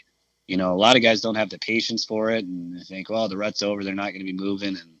all day. A lot of guys don't have the patience for it, and they think, well, the rut's over, they're not going to be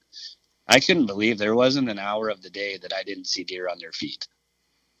moving. And I couldn't believe there wasn't an hour of the day that I didn't see deer on their feet.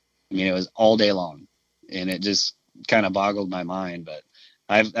 I mean, it was all day long, and it just kind of boggled my mind. But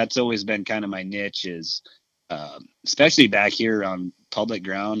that's always been kind of my niche is, especially back here on public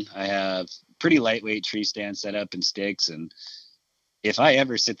ground, I have pretty lightweight tree stand set up in sticks. And if I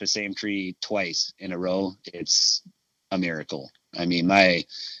ever sit the same tree twice in a row, it's a miracle. I mean, my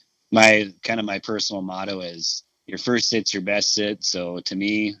personal motto is, your first sit's your best sit. So to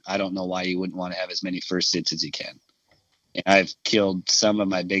me, I don't know why you wouldn't want to have as many first sits as you can. And I've killed some of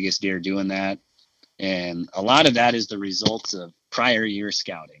my biggest deer doing that. And a lot of that is the results of prior year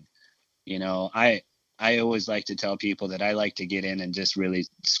scouting. I always like to tell people that I like to get in and just really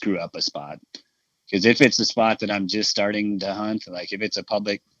screw up a spot. Because if it's a spot that I'm just starting to hunt, like if it's a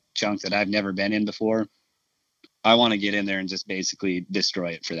public chunk that I've never been in before, I want to get in there and just basically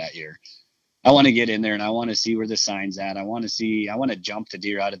destroy it for that year. I want to get in there and I want to see where the sign's at. I want to jump the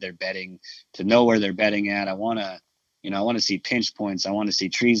deer out of their bedding to know where they're bedding at. I want to see pinch points. I want to see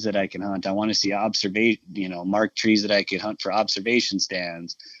trees that I can hunt. I want to see marked trees that I could hunt for observation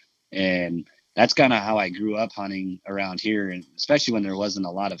stands. And that's kind of how I grew up hunting around here. And especially when there wasn't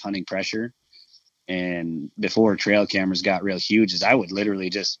a lot of hunting pressure and before trail cameras got real huge, is I would literally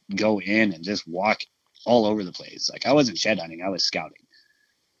just go in and just walk all over the place. Like I wasn't shed hunting, I was scouting.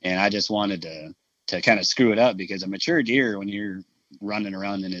 And I just wanted to kind of screw it up because a mature deer, when you're running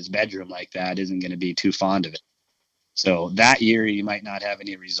around in his bedroom like that, isn't going to be too fond of it. So that year you might not have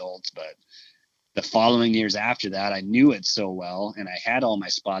any results, but the following years after that, I knew it so well. And I had all my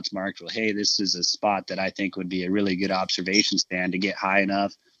spots marked. Well, hey, this is a spot that I think would be a really good observation stand to get high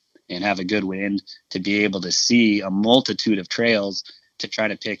enough and have a good wind to be able to see a multitude of trails to try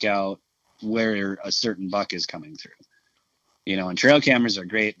to pick out where a certain buck is coming through. And trail cameras are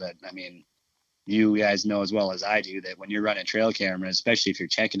great, but I mean, you guys know as well as I do that when you're running trail cameras, especially if you're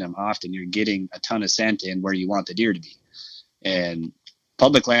checking them often, you're getting a ton of scent in where you want the deer to be. And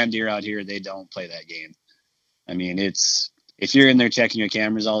public land deer out here, they don't play that game. I mean, if you're in there checking your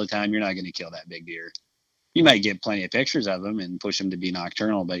cameras all the time, you're not going to kill that big deer. You might get plenty of pictures of them and push them to be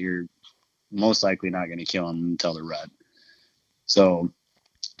nocturnal, but you're most likely not going to kill them until the rut. So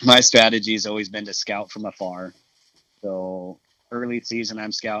my strategy has always been to scout from afar. So early season,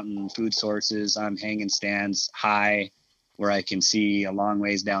 I'm scouting food sources. I'm hanging stands high where I can see a long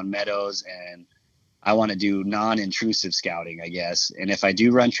ways down meadows, and I want to do non-intrusive scouting, I guess. And if I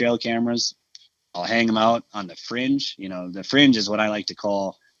do run trail cameras, I'll hang them out on the fringe. The fringe is what I like to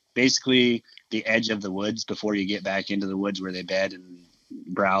call basically the edge of the woods before you get back into the woods where they bed and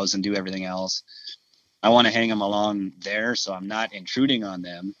browse and do everything else. I want to hang them along there so I'm not intruding on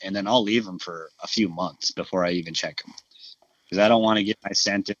them, and then I'll leave them for a few months before I even check them, because I don't want to get my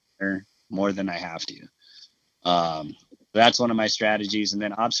scent in there more than I have to. That's one of my strategies. And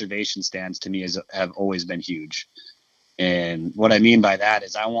then observation stands to me have always been huge. And what I mean by that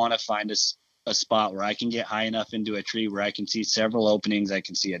is I want to find a spot where I can get high enough into a tree where I can see several openings. I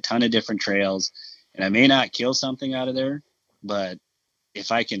can see a ton of different trails, and I may not kill something out of there, but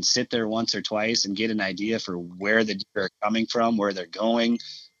if I can sit there once or twice and get an idea for where the deer are coming from, where they're going,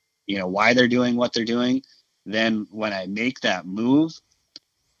 why they're doing what they're doing, then when I make that move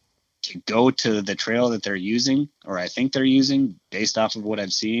to go to the trail that they're using, or I think they're using based off of what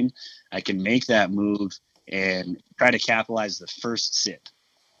I've seen, I can make that move and try to capitalize the first sit.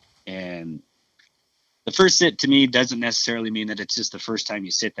 And the first sit to me doesn't necessarily mean that it's just the first time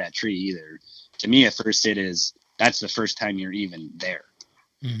you sit that tree either. To me, a first sit that's the first time you're even there.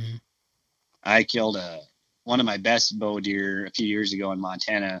 Mm-hmm. I killed one of my best bow deer a few years ago in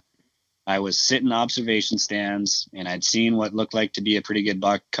Montana. I was sitting observation stands, and I'd seen what looked like to be a pretty good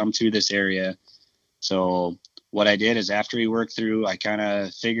buck come through this area. So what I did is after he worked through, I kind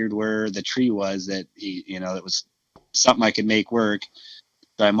of figured where the tree was that that was something I could make work.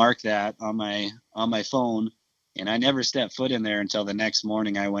 So I marked that on my phone, and I never stepped foot in there until the next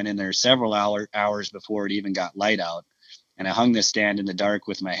morning. I went in there several hours before it even got light out, and I hung this stand in the dark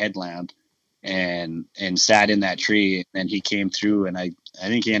with my headlamp and sat in that tree. And he came through, and I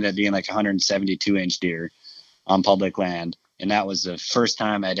think he ended up being like 172-inch deer on public land. And that was the first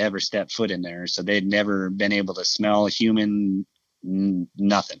time I'd ever stepped foot in there. So they'd never been able to smell human,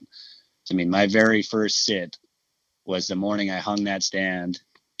 nothing. I mean, my very first sit was the morning I hung that stand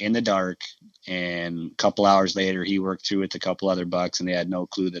in the dark, and a couple hours later he worked through with a couple other bucks, and they had no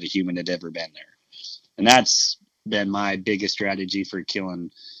clue that a human had ever been there. And that's been my biggest strategy for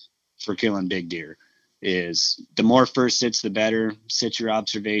killing big deer, is the more first sits, the better. Sit your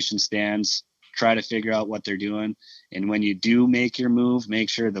observation stands, try to figure out what they're doing. And when you do make your move, make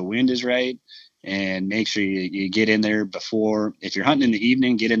sure the wind is right, and make sure you get in there before. If you're hunting in the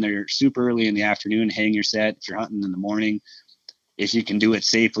evening, get in there super early in the afternoon, hang your set. If you're hunting in the morning, if you can do it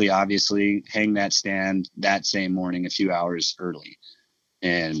safely, obviously hang that stand that same morning, a few hours early.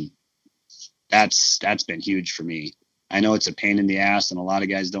 And that's been huge for me. I know it's a pain in the ass, and a lot of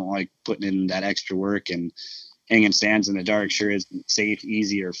guys don't like putting in that extra work, and hanging stands in the dark sure isn't safe,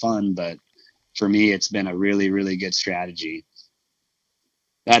 easy, or fun. But for me, it's been a really, really good strategy.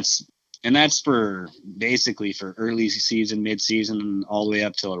 That's for basically for early season, mid season, all the way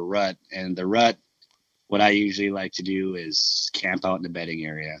up till a rut. And the rut, what I usually like to do is camp out in the bedding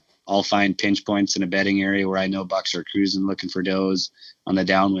area. I'll find pinch points in a bedding area where I know bucks are cruising looking for does on the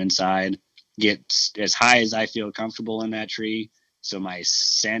downwind side. Get as high as I feel comfortable in that tree, so my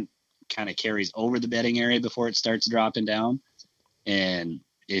scent kind of carries over the bedding area before it starts dropping down. And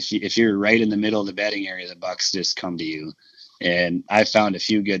if you're right in the middle of the bedding area, the bucks just come to you. And I found a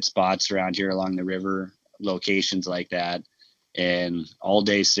few good spots around here along the river, locations like that, and all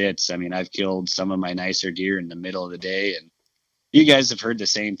day sits. I mean, I've killed some of my nicer deer in the middle of the day, and you guys have heard the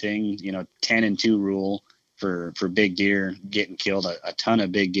same thing, 10 and 2 rule for big deer getting killed. A ton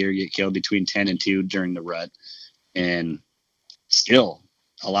of big deer get killed between 10 and 2 during the rut. And still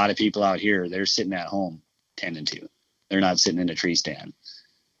a lot of people out here, they're sitting at home 10 and 2. They're not sitting in a tree stand.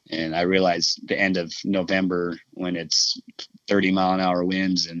 And I realize the end of November, when it's 30-mile-an-hour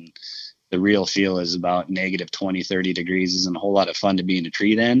winds and the real feel is about negative 20, 30 degrees, isn't a whole lot of fun to be in a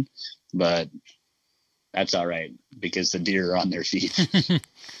tree then, but that's all right because the deer are on their feet.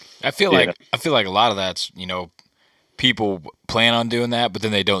 I feel like a lot of that's, people plan on doing that, but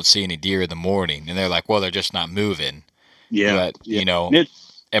then they don't see any deer in the morning, and they're like, well, they're just not moving. Yeah. But,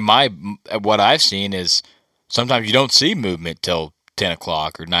 and what I've seen is sometimes you don't see movement till 10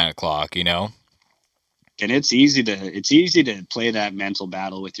 o'clock or 9 o'clock, And it's easy to play that mental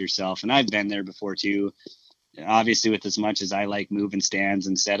battle with yourself. And I've been there before too. Obviously, with as much as I like moving stands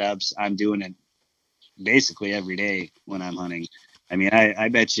and setups, I'm doing it basically every day when I'm hunting. I mean, I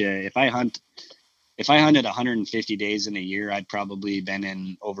bet you if I hunted 150 days in a year, I'd probably been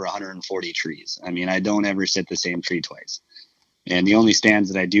in over 140 trees. I mean, I don't ever sit the same tree twice. And the only stands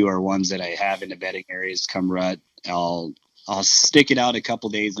that I do are ones that I have in the bedding areas come rut. I'll stick it out a couple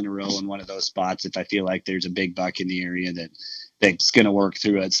days in a row in one of those spots if I feel like there's a big buck in the area that's going to work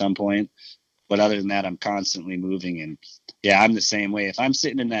through at some point. But other than that, I'm constantly moving. And yeah, I'm the same way. If I'm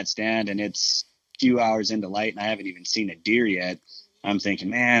sitting in that stand and it's a few hours into light and I haven't even seen a deer yet, I'm thinking,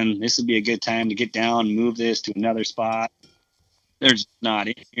 man, this would be a good time to get down and move this to another spot. They're just not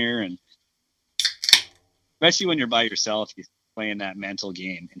in here. And especially when you're by yourself, you playing that mental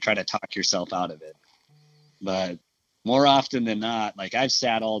game and try to talk yourself out of it. But more often than not, like I've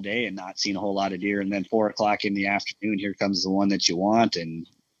sat all day and not seen a whole lot of deer, and then 4 o'clock in the afternoon, here comes the one that you want, and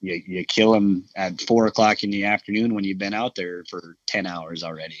you kill them at 4 o'clock in the afternoon when you've been out there for 10 hours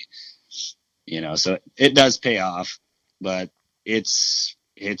already. So it does pay off, but it's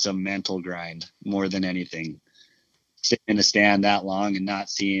a mental grind more than anything. Sitting in a stand that long and not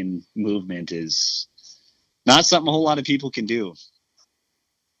seeing movement is not something a whole lot of people can do.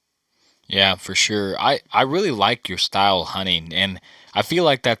 Yeah, for sure. I really like your style of hunting, and I feel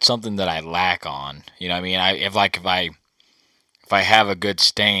like that's something that I lack on. I mean, if I have a good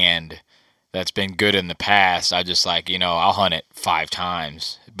stand that's been good in the past, I just I'll hunt it 5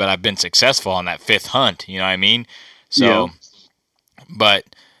 times, but I've been successful on that 5th hunt. You know what I mean? So, But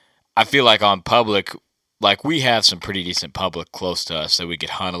I feel like on public, like we have some pretty decent public close to us that we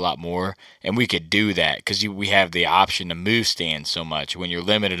could hunt a lot more, and we could do that because we have the option to move stands so much. When you're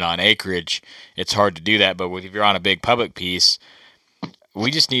limited on acreage, it's hard to do that. But if you're on a big public piece,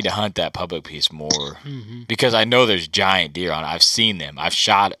 we just need to hunt that public piece more because I know there's giant deer on it. I've seen them. I've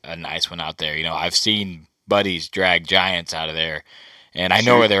shot a nice one out there. I've seen buddies drag giants out of there, and I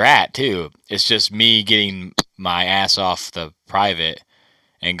know where they're at too. It's just me getting my ass off the private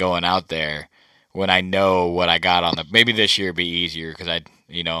and going out there when I know what I got on maybe this year be easier because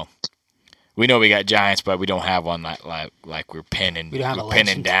we know we got giants, but we don't have one like we're pinning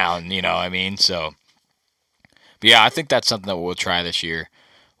down. You know what I mean? So, but yeah, I think that's something that we'll try this year.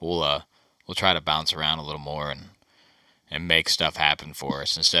 We'll try to bounce around a little more and make stuff happen for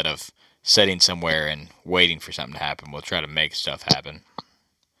us instead of sitting somewhere and waiting for something to happen. We'll try to make stuff happen.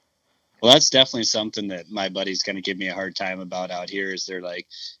 Well, that's definitely something that my buddies kind of give me a hard time about out here. Is they're like,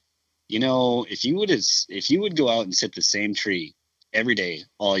 if you would go out and sit the same tree every day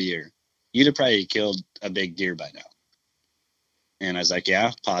all year, you'd have probably killed a big deer by now. And I was like,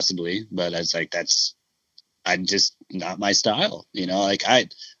 yeah, possibly. But I was like, I'm just not my style. I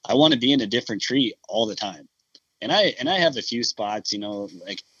want to be in a different tree all the time. And I have a few spots,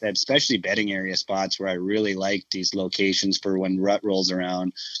 like especially bedding area spots where I really like these locations for when rut rolls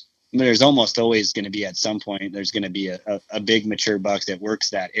around. There's almost always going to be at some point, there's going to be a big mature buck that works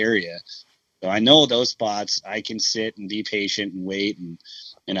that area. So I know those spots I can sit and be patient and wait.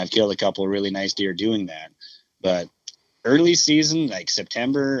 And I've killed a couple of really nice deer doing that. But early season, like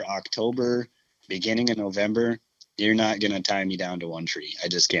September, October, beginning of November, you're not going to tie me down to one tree. I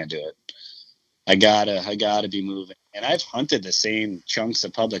just can't do it. I gotta be moving. And I've hunted the same chunks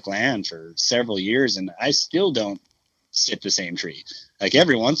of public land for several years, and I still don't sit the same tree. Like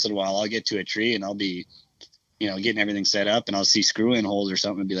every once in a while I'll get to a tree and I'll be, getting everything set up and I'll see screw-in holes or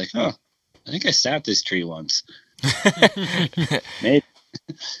something and be like, oh, I think I sat this tree once. Maybe.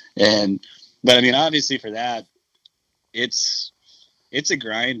 But I mean, obviously for that, it's a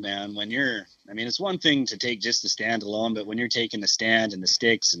grind, man. It's one thing to take just the stand alone, but when you're taking the stand and the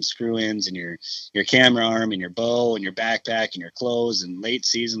sticks and screw-ins and your camera arm and your bow and your backpack and your clothes, and late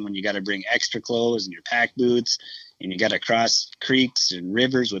season when you got to bring extra clothes and your pack boots and you got to cross creeks and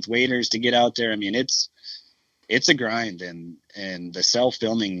rivers with waders to get out there. I mean, it's a grind, and the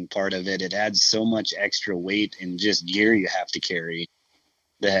self-filming part of it adds so much extra weight and just gear you have to carry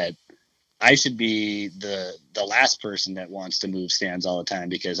that I should be the last person that wants to move stands all the time,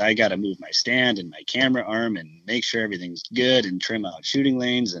 because I got to move my stand and my camera arm and make sure everything's good and trim out shooting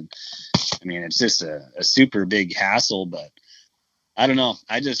lanes. And I mean, it's just a super big hassle, but I don't know.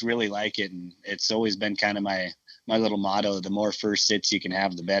 I just really like it. And it's always been kind of my little motto: the more first sits you can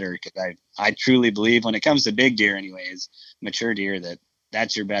have, the better. Because I truly believe when it comes to big deer anyways, mature deer,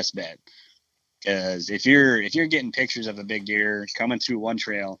 that's your best bet. Because if you're getting pictures of a big deer coming through one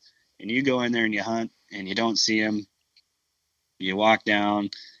trail, and you go in there and you hunt and you don't see him, you walk down,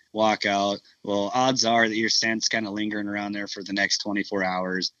 walk out, well, odds are that your scent's kind of lingering around there for the next 24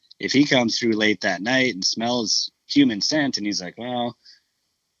 hours. If he comes through late that night and smells human scent and he's like, well,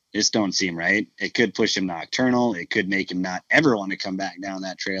 this don't seem right, it could push him nocturnal. It could make him not ever want to come back down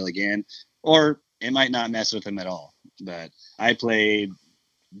that trail again, or it might not mess with him at all. But I play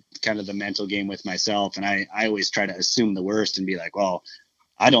kind of the mental game with myself, and I always try to assume the worst and be like, well,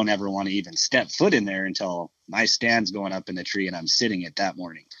 I don't ever want to even step foot in there until my stand's going up in the tree and I'm sitting it that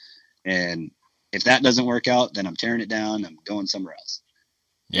morning. And if that doesn't work out, then I'm tearing it down. I'm going somewhere else.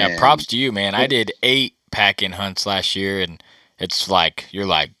 Yeah. And props to you, man. I did 8 pack-in hunts last year, and it's like, you're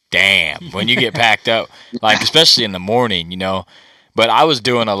like, damn, when you get packed up, like, especially in the morning, but I was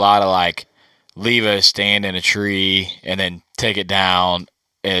doing a lot of leave a stand in a tree and then take it down,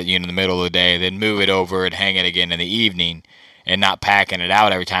 in the middle of the day, then move it over and hang it again in the evening, and not packing it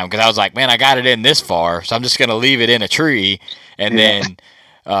out every time, because I was like, man, I got it in this far, so I'm just going to leave it in a tree, and then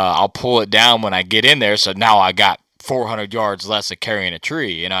I'll pull it down when I get in there. So now I got 400 yards less of carrying a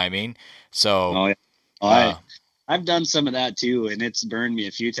tree. You know what I mean? So, Oh, yeah. I've done some of that too, and it's burned me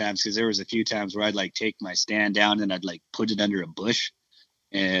a few times because there was a few times where I'd like take my stand down and I'd like put it under a bush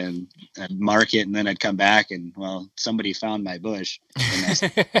and I'd mark it, and then I'd come back and, well, somebody found my bush.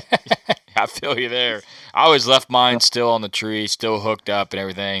 I feel you there. I always left mine still on the tree, still hooked up and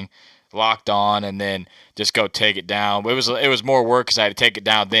everything, locked on, and then just go take it down. It was more work because I had to take it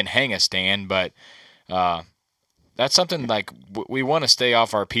down, then hang a stand. But that's something like we want to stay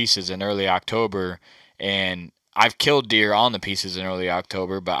off our pieces in early October, and I've killed deer on the pieces in early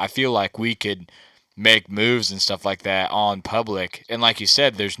October, but I feel like we could make moves and stuff like that on public. And like you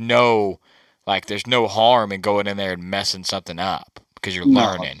said, there's no harm in going in there and messing something up because you're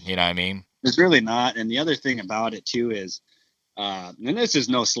learning. You know what I mean? There's really not. And the other thing about it too is, and this is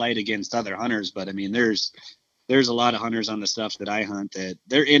no slight against other hunters, but I mean, there's a lot of hunters on the stuff that I hunt that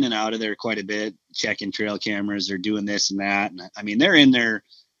they're in and out of there quite a bit, checking trail cameras or doing this and that. And I mean, they're in there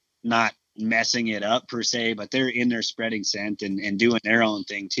not messing it up per se, but they're in there spreading scent and doing their own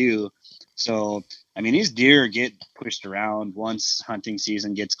thing too. So, I mean, these deer get pushed around once hunting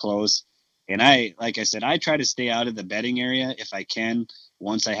season gets close. And like I said, I try to stay out of the bedding area if I can,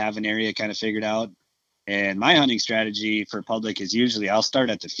 once I have an area kind of figured out. And my hunting strategy for public is usually I'll start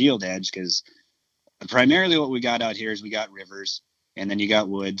at the field edge, because primarily what we got out here is we got rivers, and then you got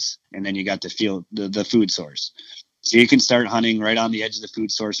woods, and then you got the field, the food source. So you can start hunting right on the edge of the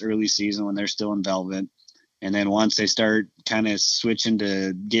food source early season when they're still in velvet. And then once they start kind of switching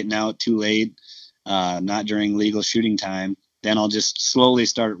to getting out too late, not during legal shooting time, then I'll just slowly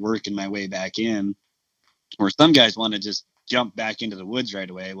start working my way back in. Where some guys want to just jump back into the woods right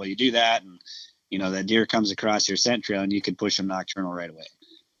away. Well, you do that, and you know that deer comes across your scent trail, and you can push them nocturnal right away.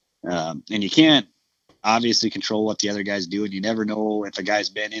 And you can't obviously control what the other guy's doing. You never know if a guy's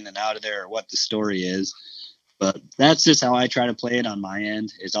been in and out of there or what the story is. But that's just how I try to play it on my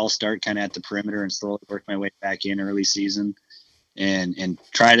end. Is I'll start kind of at the perimeter and slowly work my way back in early season, and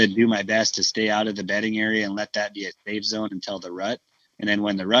try to do my best to stay out of the bedding area and let that be a safe zone until the rut. And then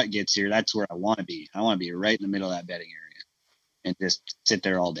when the rut gets here, that's where I want to be. I want to be right in the middle of that bedding area and just sit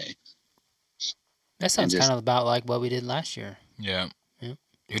there all day. That sounds kind of about like what we did last year. Yeah.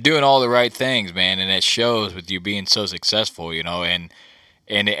 You're doing all the right things, man, and it shows with you being so successful, you know. And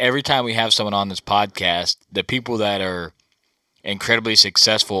every time we have someone on this podcast, the people that are incredibly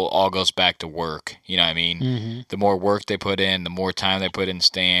successful all goes back to work. You know what I mean? Mm-hmm. The more work they put in, the more time they put in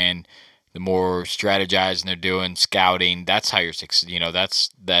stand, the more strategizing they're doing, scouting. That's how you're you know, that's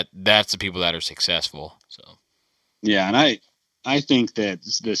the people that are successful. So yeah, and I think that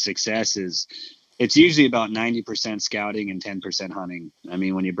the success is, it's usually about 90% scouting and 10% hunting. I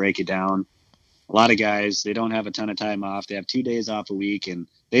mean, when you break it down, a lot of guys, they don't have a ton of time off. They have 2 days off a week, and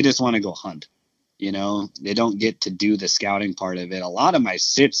they just want to go hunt. You know, they don't get to do the scouting part of it. A lot of my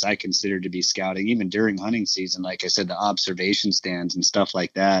sits I consider to be scouting, even during hunting season. Like I said, the observation stands and stuff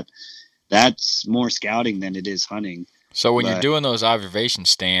like that, that's more scouting than it is hunting. So when you're doing those observation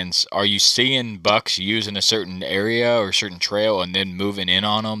stands, are you seeing bucks using a certain area or a certain trail and then moving in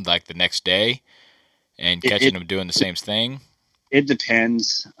on them like the next day and catching them doing the same thing? It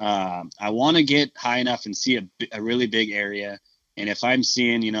depends. I want to get high enough and see a really big area. And if I'm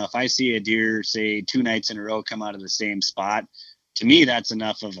seeing, you know, if I see a deer, say 2 nights in a row come out of the same spot, to me, that's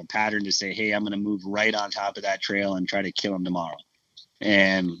enough of a pattern to say, hey, I'm going to move right on top of that trail and try to kill him tomorrow.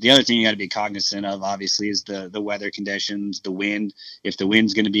 And the other thing you got to be cognizant of, obviously, is the weather conditions, the wind. If the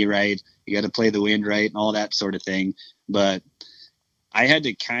wind's going to be right, you got to play the wind right and all that sort of thing. But I had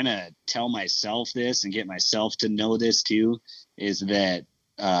to kind of tell myself this and get myself to know this too, is that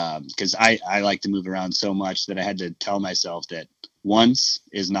because I like to move around so much that I had to tell myself that once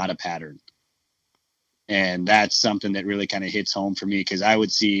is not a pattern. And that's something that really kind of hits home for me, because I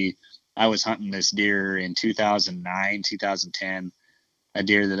was hunting this deer in 2009, 2010, a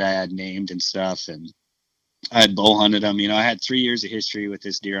deer that I had named and stuff. And I had bow hunted him. You know, I had 3 years of history with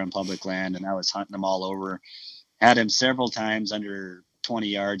this deer on public land, and I was hunting him all over. Had him several times under 20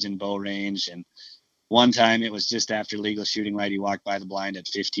 yards in bow range. And one time it was just after legal shooting right. He walked by the blind at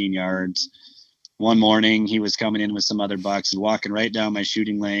 15 yards. One morning he was coming in with some other bucks and walking right down my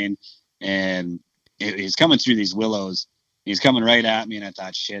shooting lane. And he's coming through these willows. He's coming right at me. And I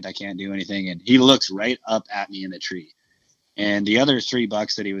thought, shit, I can't do anything. And he looks right up at me in the tree. And the other 3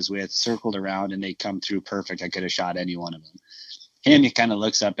 bucks that he was with circled around, and they come through perfect. I could have shot any one of them. And he kind of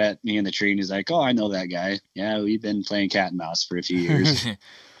looks up at me in the tree and he's like, oh, I know that guy. Yeah, we've been playing cat and mouse for a few years.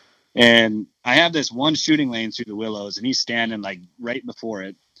 And I have this one shooting lane through the willows, and he's standing like right before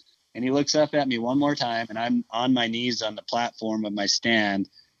it. And he looks up at me one more time, and I'm on my knees on the platform of my stand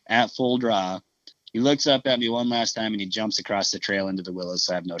at full draw. He looks up at me one last time, and he jumps across the trail into the willows,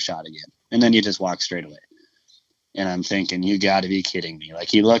 so I have no shot again. And then he just walks straight away. And I'm thinking, you got to be kidding me. Like,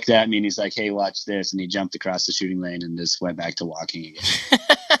 he looked at me, and he's like, hey, watch this. And he jumped across the shooting lane and just went back to walking again.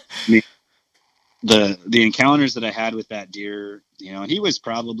 I mean, the encounters that I had with that deer, you know, and he was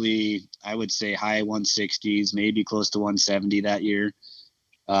probably, I would say, high 160s, maybe close to 170 that year.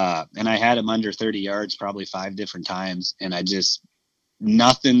 And I had him under 30 yards probably 5 different times, and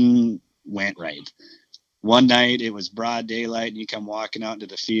nothing went right. One night it was broad daylight, and you come walking out into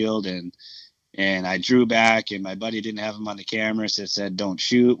the field, and I drew back, and my buddy didn't have him on the camera, so it said don't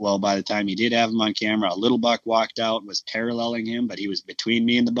shoot. Well, by the time he did have him on camera, a little buck walked out, was paralleling him, but he was between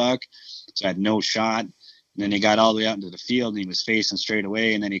me and the buck, so I had no shot. And then he got all the way out into the field, and he was facing straight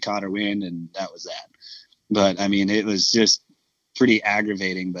away, and then he caught a wind, and that was that. But I mean, it was just pretty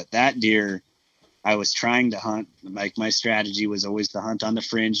aggravating. But that deer, I was trying to hunt, like my strategy was always to hunt on the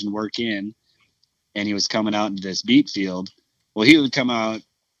fringe and work in, and he was coming out into this beet field. Well, he would come out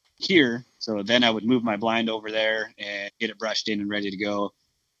here, so then I would move my blind over there and get it brushed in and ready to go.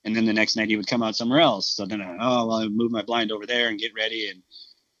 And then the next night he would come out somewhere else. So then I would move my blind over there and get ready, and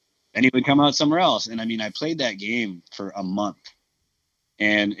then he would come out somewhere else. And I mean, I played that game for a month,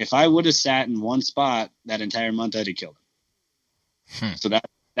 and if I would have sat in one spot that entire month, I'd have killed him. So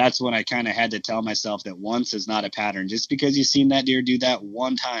that's when I kind of had to tell myself that once is not a pattern. Just because you've seen that deer do that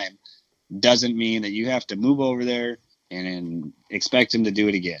one time doesn't mean that you have to move over there and expect him to do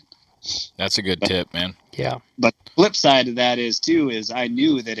it again. That's a good tip, man. Yeah. But the flip side of that is I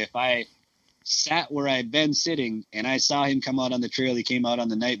knew that if I sat where I'd been sitting and I saw him come out on the trail he came out on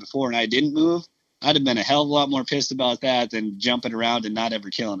the night before, and I didn't move, I'd have been a hell of a lot more pissed about that than jumping around and not ever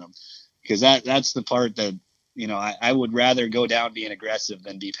killing him. Because that's the part that, you know, I would rather go down being aggressive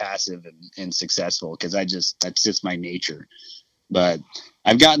than be passive and successful, because that's just my nature. But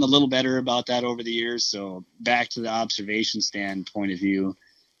I've gotten a little better about that over the years. So back to the observation stand point of view,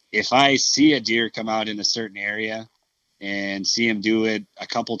 if I see a deer come out in a certain area and see him do it a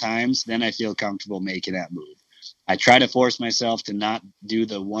couple times, then I feel comfortable making that move. I try to force myself to not do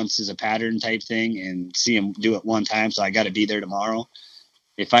the once is a pattern type thing and see him do it one time, so I got to be there tomorrow.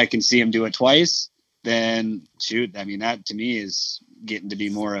 If I can see him do it twice, then shoot, I mean, that to me is getting to be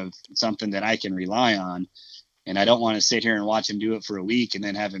more of something that I can rely on. And I don't want to sit here and watch him do it for a week and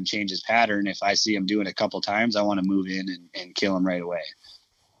then have him change his pattern. If I see him doing it a couple times, I want to move in and kill him right away.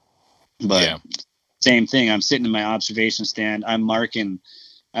 But Same thing. I'm sitting in my observation stand. I'm marking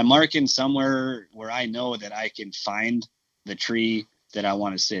somewhere where I know that I can find the tree that I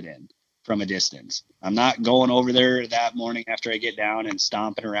want to sit in from a distance. I'm not going over there that morning after I get down and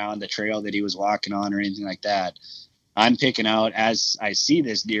stomping around the trail that he was walking on or anything like that. I'm picking out, as I see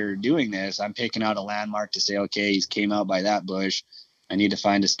this deer doing this, I'm picking out a landmark to say, okay, he's came out by that bush. I need to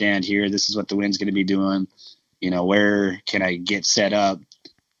find a stand here. This is what the wind's going to be doing. You know, where can I get set up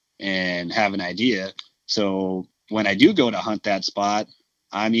and have an idea? So when I do go to hunt that spot,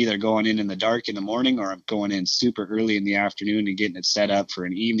 I'm either going in the dark in the morning, or I'm going in super early in the afternoon and getting it set up for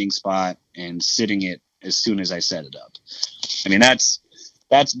an evening spot and sitting it as soon as I set it up. I mean,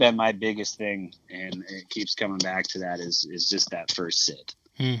 that's been my biggest thing, and it keeps coming back to that is just that first sit.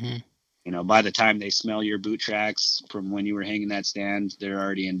 Mm-hmm. You know, by the time they smell your boot tracks from when you were hanging that stand, they're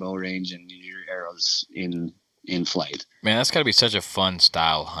already in bow range and your arrow's in flight. Man, that's got to be such a fun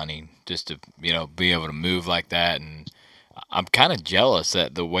style hunting, just to, you know, be able to move like that. And I'm kind of jealous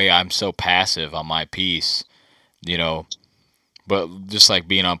that the way I'm so passive on my piece, you know, but just like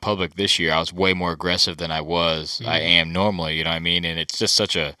being on public this year, I was way more aggressive than I am normally, you know what I mean? And it's just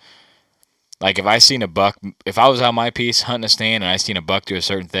such a, like if I seen a buck, if I was on my piece hunting a stand and I seen a buck do a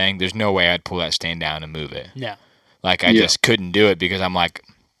certain thing, there's no way I'd pull that stand down and move it. Yeah. Like I just couldn't do it, because I'm like,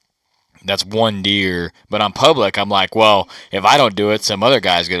 that's one deer. But on public, I'm like, well, if I don't do it, some other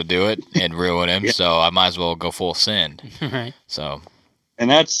guy's going to do it and ruin him. So I might as well go full send. Right. So,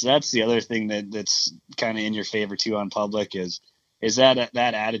 and that's the other thing that's kind of in your favor too on public is that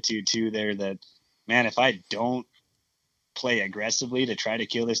attitude too there that, man, if I don't play aggressively to try to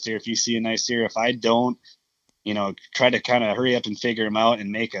kill this deer, if you see a nice deer, if I don't, you know, try to kind of hurry up and figure him out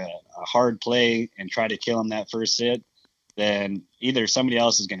and make a hard play and try to kill him that first sit, then either somebody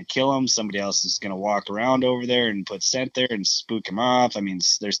else is going to kill him, somebody else is going to walk around over there and put scent there and spook him off. I mean,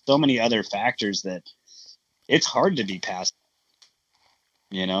 there's so many other factors that it's hard to be passive,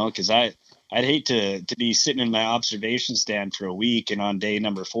 you know, because I'd hate to be sitting in my observation stand for a week and on day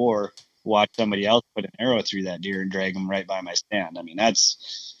number 4 watch somebody else put an arrow through that deer and drag him right by my stand. I mean,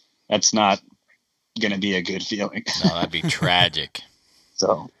 that's not going to be a good feeling. No, that'd be tragic.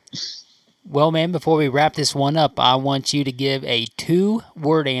 So Well, man, before we wrap this one up, I want you to give a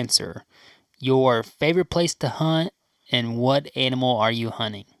 2-word answer. Your favorite place to hunt and what animal are you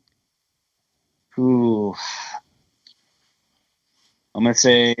hunting? Ooh. I'm going to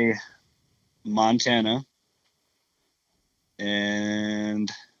say Montana.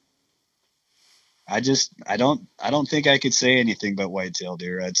 And I don't think I could say anything but whitetail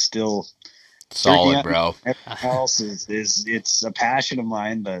deer. It's still solid, bro. Everything else is it's a passion of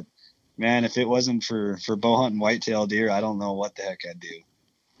mine, but man, if it wasn't for bow hunting whitetail deer, I don't know what the heck I'd do.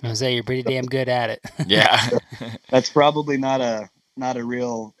 I was say you're pretty damn good at it. Yeah. That's probably not a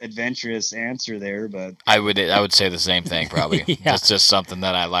real adventurous answer there, but I would say the same thing probably. Yeah. It's just something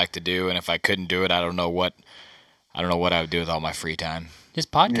that I like to do, and if I couldn't do it, I don't know what I would do with all my free time.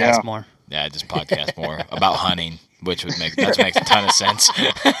 Just podcast more. Yeah, just podcast more about hunting, which makes a ton of sense.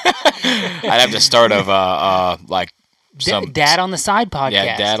 I'd have to start like some Dad on the Side podcast.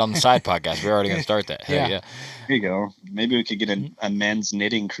 Yeah, Dad on the Side podcast. We're already gonna start that. Hell yeah. There you go. Maybe we could get a men's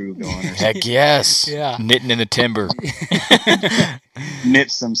knitting crew going. Or Heck yes. Yeah. Knitting in the timber.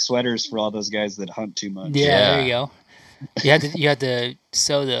 Knit some sweaters for all those guys that hunt too much. Yeah. There you go. You had to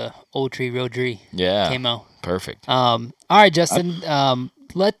sew the Old Tree Road Tree. Yeah. Camo. Perfect. All right, Justin.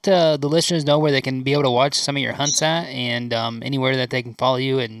 Let the listeners know where they can be able to watch some of your hunts at, and anywhere that they can follow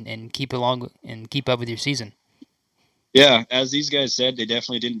you and keep along and keep up with your season. Yeah, as these guys said, they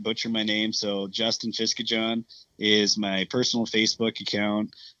definitely didn't butcher my name. So Justin Fiskajohn is my personal Facebook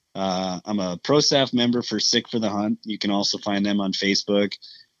account. I'm a pro staff member for Sick for the Hunt. You can also find them on Facebook.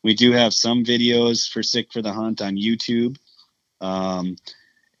 We do have some videos for Sick for the Hunt on YouTube.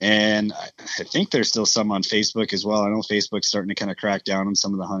 And I think there's still some on Facebook as well. I know Facebook's starting to kind of crack down on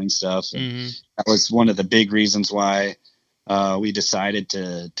some of the hunting stuff. And that was one of the big reasons why we decided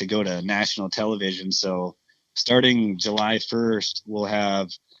to go to national television. So starting July 1st, we'll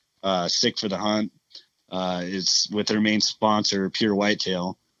have Sick for the Hunt. It's with their main sponsor, Pure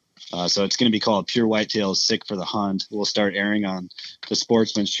Whitetail. So it's going to be called Pure Whitetail Sick for the Hunt. We'll start airing on the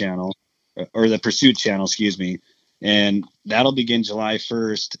Sportsman's channel, or the Pursuit channel, excuse me. And that'll begin July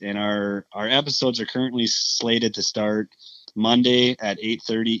 1st. And our episodes are currently slated to start Monday at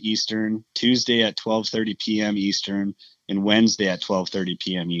 8:30 Eastern, Tuesday at 12:30 p.m. Eastern, and Wednesday at 12:30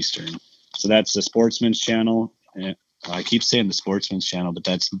 p.m. Eastern. So that's the Sportsman's channel. I keep saying the Sportsman's channel, but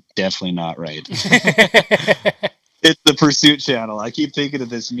that's definitely not right. It's the Pursuit channel. I keep thinking of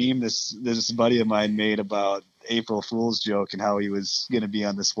this meme this buddy of mine made about April Fool's joke and how he was going to be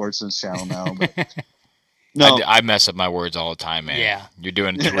on the Sportsman's channel now. But no, I mess up my words all the time, man. Yeah. You're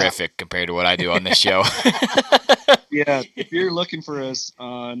doing terrific compared to what I do on this show. Yeah, if you're looking for us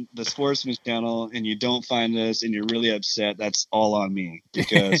on the Sportsman's channel and you don't find us and you're really upset, that's all on me,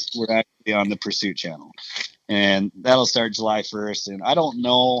 because we're actually on the Pursuit channel. And that'll start July 1st. And I don't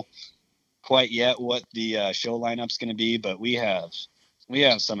know quite yet what the show lineup's going to be, but we have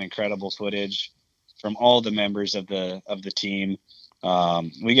some incredible footage from all the members of the team.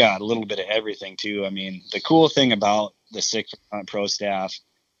 We got a little bit of everything too. I mean, the cool thing about the Sick for the Hunt pro staff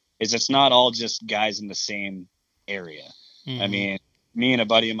is it's not all just guys in the same area. I mean, me and a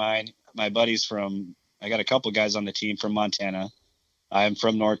buddy of mine, my buddies I got a couple guys on the team from Montana. I'm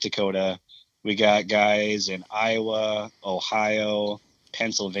from North Dakota. We got guys in Iowa, Ohio,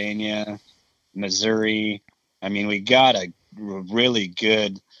 Pennsylvania, Missouri. I mean, we got a really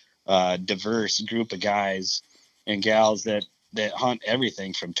good, diverse group of guys and gals that hunt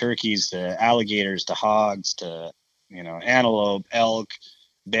everything from turkeys to alligators to hogs to, antelope, elk,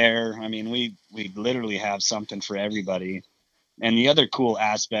 bear. I mean, we literally have something for everybody. And the other cool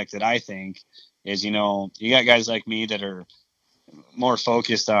aspect that I think is, you got guys like me that are more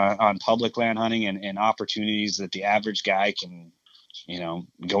focused on public land hunting and opportunities that the average guy can,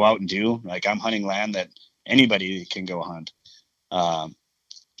 go out and do. Like, I'm hunting land that anybody can go hunt.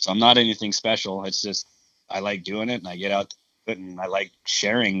 So I'm not anything special. It's just, I like doing it and I get out and I like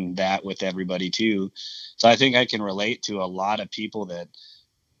sharing that with everybody too. So I think I can relate to a lot of people that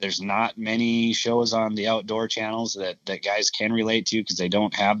there's not many shows on the outdoor channels that guys can relate to, because they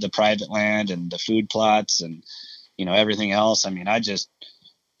don't have the private land and the food plots and, everything else. I mean, I just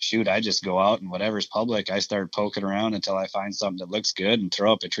go out and whatever's public, I start poking around until I find something that looks good and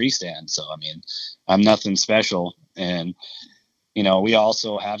throw up a tree stand. So, I mean, I'm nothing special. And, we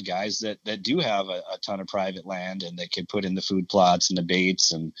also have guys that do have a ton of private land and that can put in the food plots and the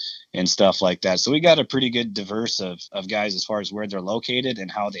baits and stuff like that. So we got a pretty good diverse of guys as far as where they're located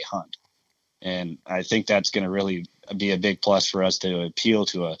and how they hunt. And I think that's going to really be a big plus for us to appeal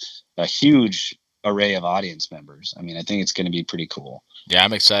to a huge array of audience members. I mean, I think it's going to be pretty cool. Yeah,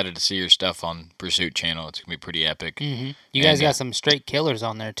 I'm excited to see your stuff on Pursuit channel. It's going to be pretty epic. Mm-hmm. You guys got some straight killers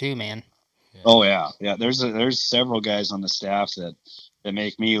on there too, man. Yeah. Oh yeah. Yeah. There's several guys on the staff that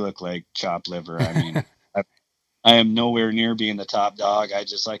make me look like chopped liver. I mean, I am nowhere near being the top dog.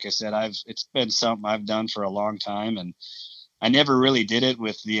 Like I said, it's been something I've done for a long time, and I never really did it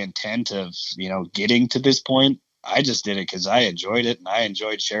with the intent of, getting to this point. I just did it because I enjoyed it, and I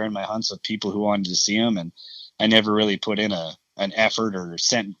enjoyed sharing my hunts with people who wanted to see them. And I never really put in an effort or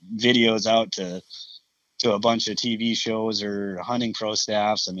sent videos out to a bunch of TV shows or hunting pro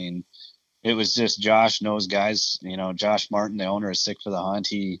staffs. I mean, it was just Josh knows guys, Josh Martin, the owner of Sick for the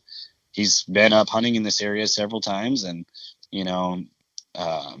Hunt. He's been up hunting in this area several times, and,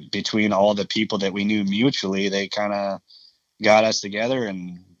 between all the people that we knew mutually, they kind of got us together,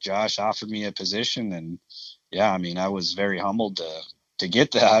 and Josh offered me a position. And yeah, I mean, I was very humbled to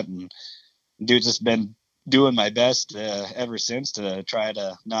get that, and just been doing my best ever since to try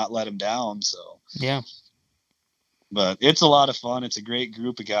to not let him down. So, yeah, but it's a lot of fun. It's a great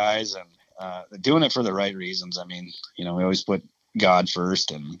group of guys, and doing it for the right reasons. I mean, we always put God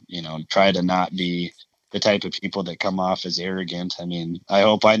first, and, try to not be the type of people that come off as arrogant. I mean, I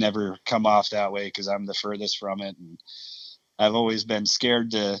hope I never come off that way, because I'm the furthest from it. And I've always been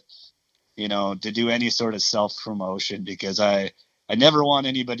scared to do any sort of self-promotion, because I never want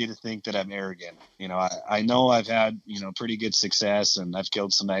anybody to think that I'm arrogant. I know I've had, pretty good success, and I've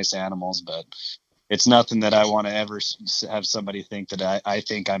killed some nice animals, but it's nothing that I want to ever have somebody think that I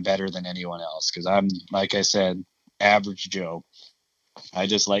think I'm better than anyone else. Because I'm, like I said, average Joe. I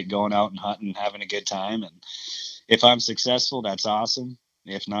just like going out and hunting, having a good time. And if I'm successful, that's awesome.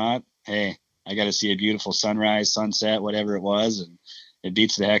 If not, hey, I got to see a beautiful sunrise, sunset, whatever it was, and it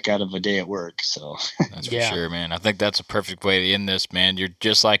beats the heck out of a day at work. So that's for sure, man. I think that's a perfect way to end this, man. You're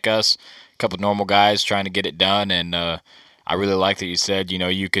just like us, a couple of normal guys trying to get it done. And I really like that you said,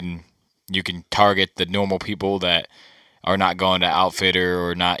 you can target the normal people that are not going to Outfitter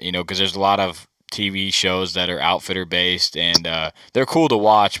or not, because there's a lot of TV shows that are Outfitter based, and they're cool to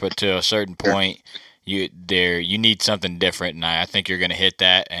watch, but to a certain point, you need something different, and I think you're going to hit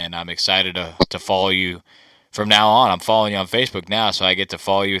that. And I'm excited to follow you from now on. I'm following you on Facebook now, so I get to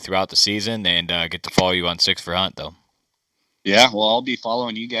follow you throughout the season, and get to follow you on Six for Hunt, though. Yeah, well, I'll be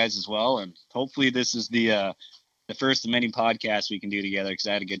following you guys as well, and hopefully this is the first of many podcasts we can do together, because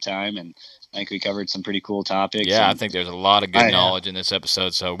I had a good time, and I think we covered some pretty cool topics. Yeah, I think there's a lot of good knowledge in this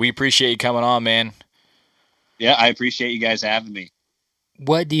episode, so we appreciate you coming on, man. Yeah, I appreciate you guys having me.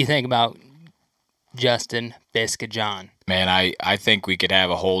 What do you think about Justin Biscajon? Man, I think we could have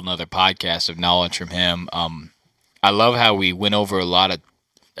a whole nother podcast of knowledge from him. I love how we went over a lot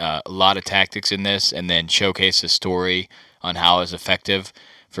of tactics in this, and then showcase a story on how it's effective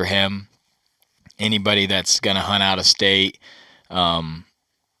for him. Anybody that's going to hunt out of state,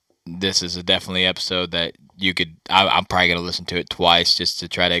 this is definitely an episode that you could, I'm probably going to listen to it twice just to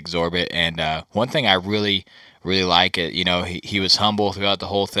try to absorb it. And one thing I really, really like it, he was humble throughout the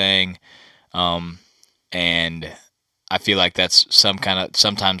whole thing. And I feel like that's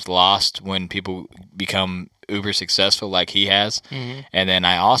sometimes lost when people become uber successful like he has. Mm-hmm. And then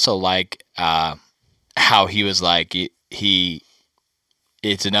I also like how he was like,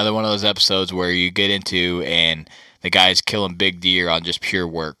 it's another one of those episodes where you get into and the guy's killing big deer on just pure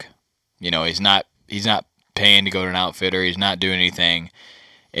work. He's not paying to go to an outfitter. He's not doing anything.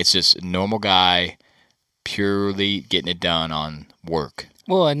 It's just a normal guy purely getting it done on work.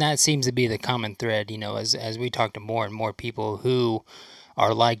 Well, and that seems to be the common thread, as we talk to more and more people who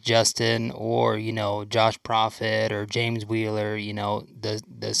are like Justin or, Josh Profit or James Wheeler,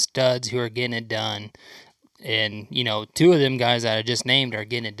 the studs who are getting it done. And, two of them guys that I just named are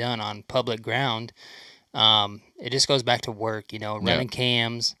getting it done on public ground. It just goes back to work, running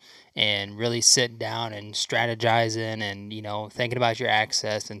cams and really sitting down and strategizing and, thinking about your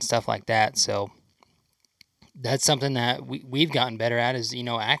access and stuff like that. So that's something that we've gotten better at is,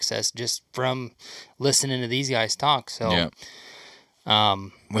 access just from listening to these guys talk. So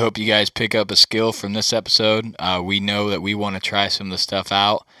we hope you guys pick up a skill from this episode. We know that we want to try some of the stuff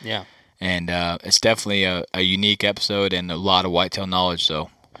out. Yeah. And it's definitely a unique episode and a lot of whitetail knowledge. So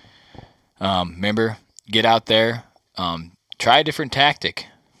remember, get out there, try a different tactic.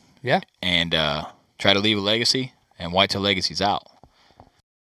 Yeah. And try to leave a legacy, and Whitetail Legacy's out.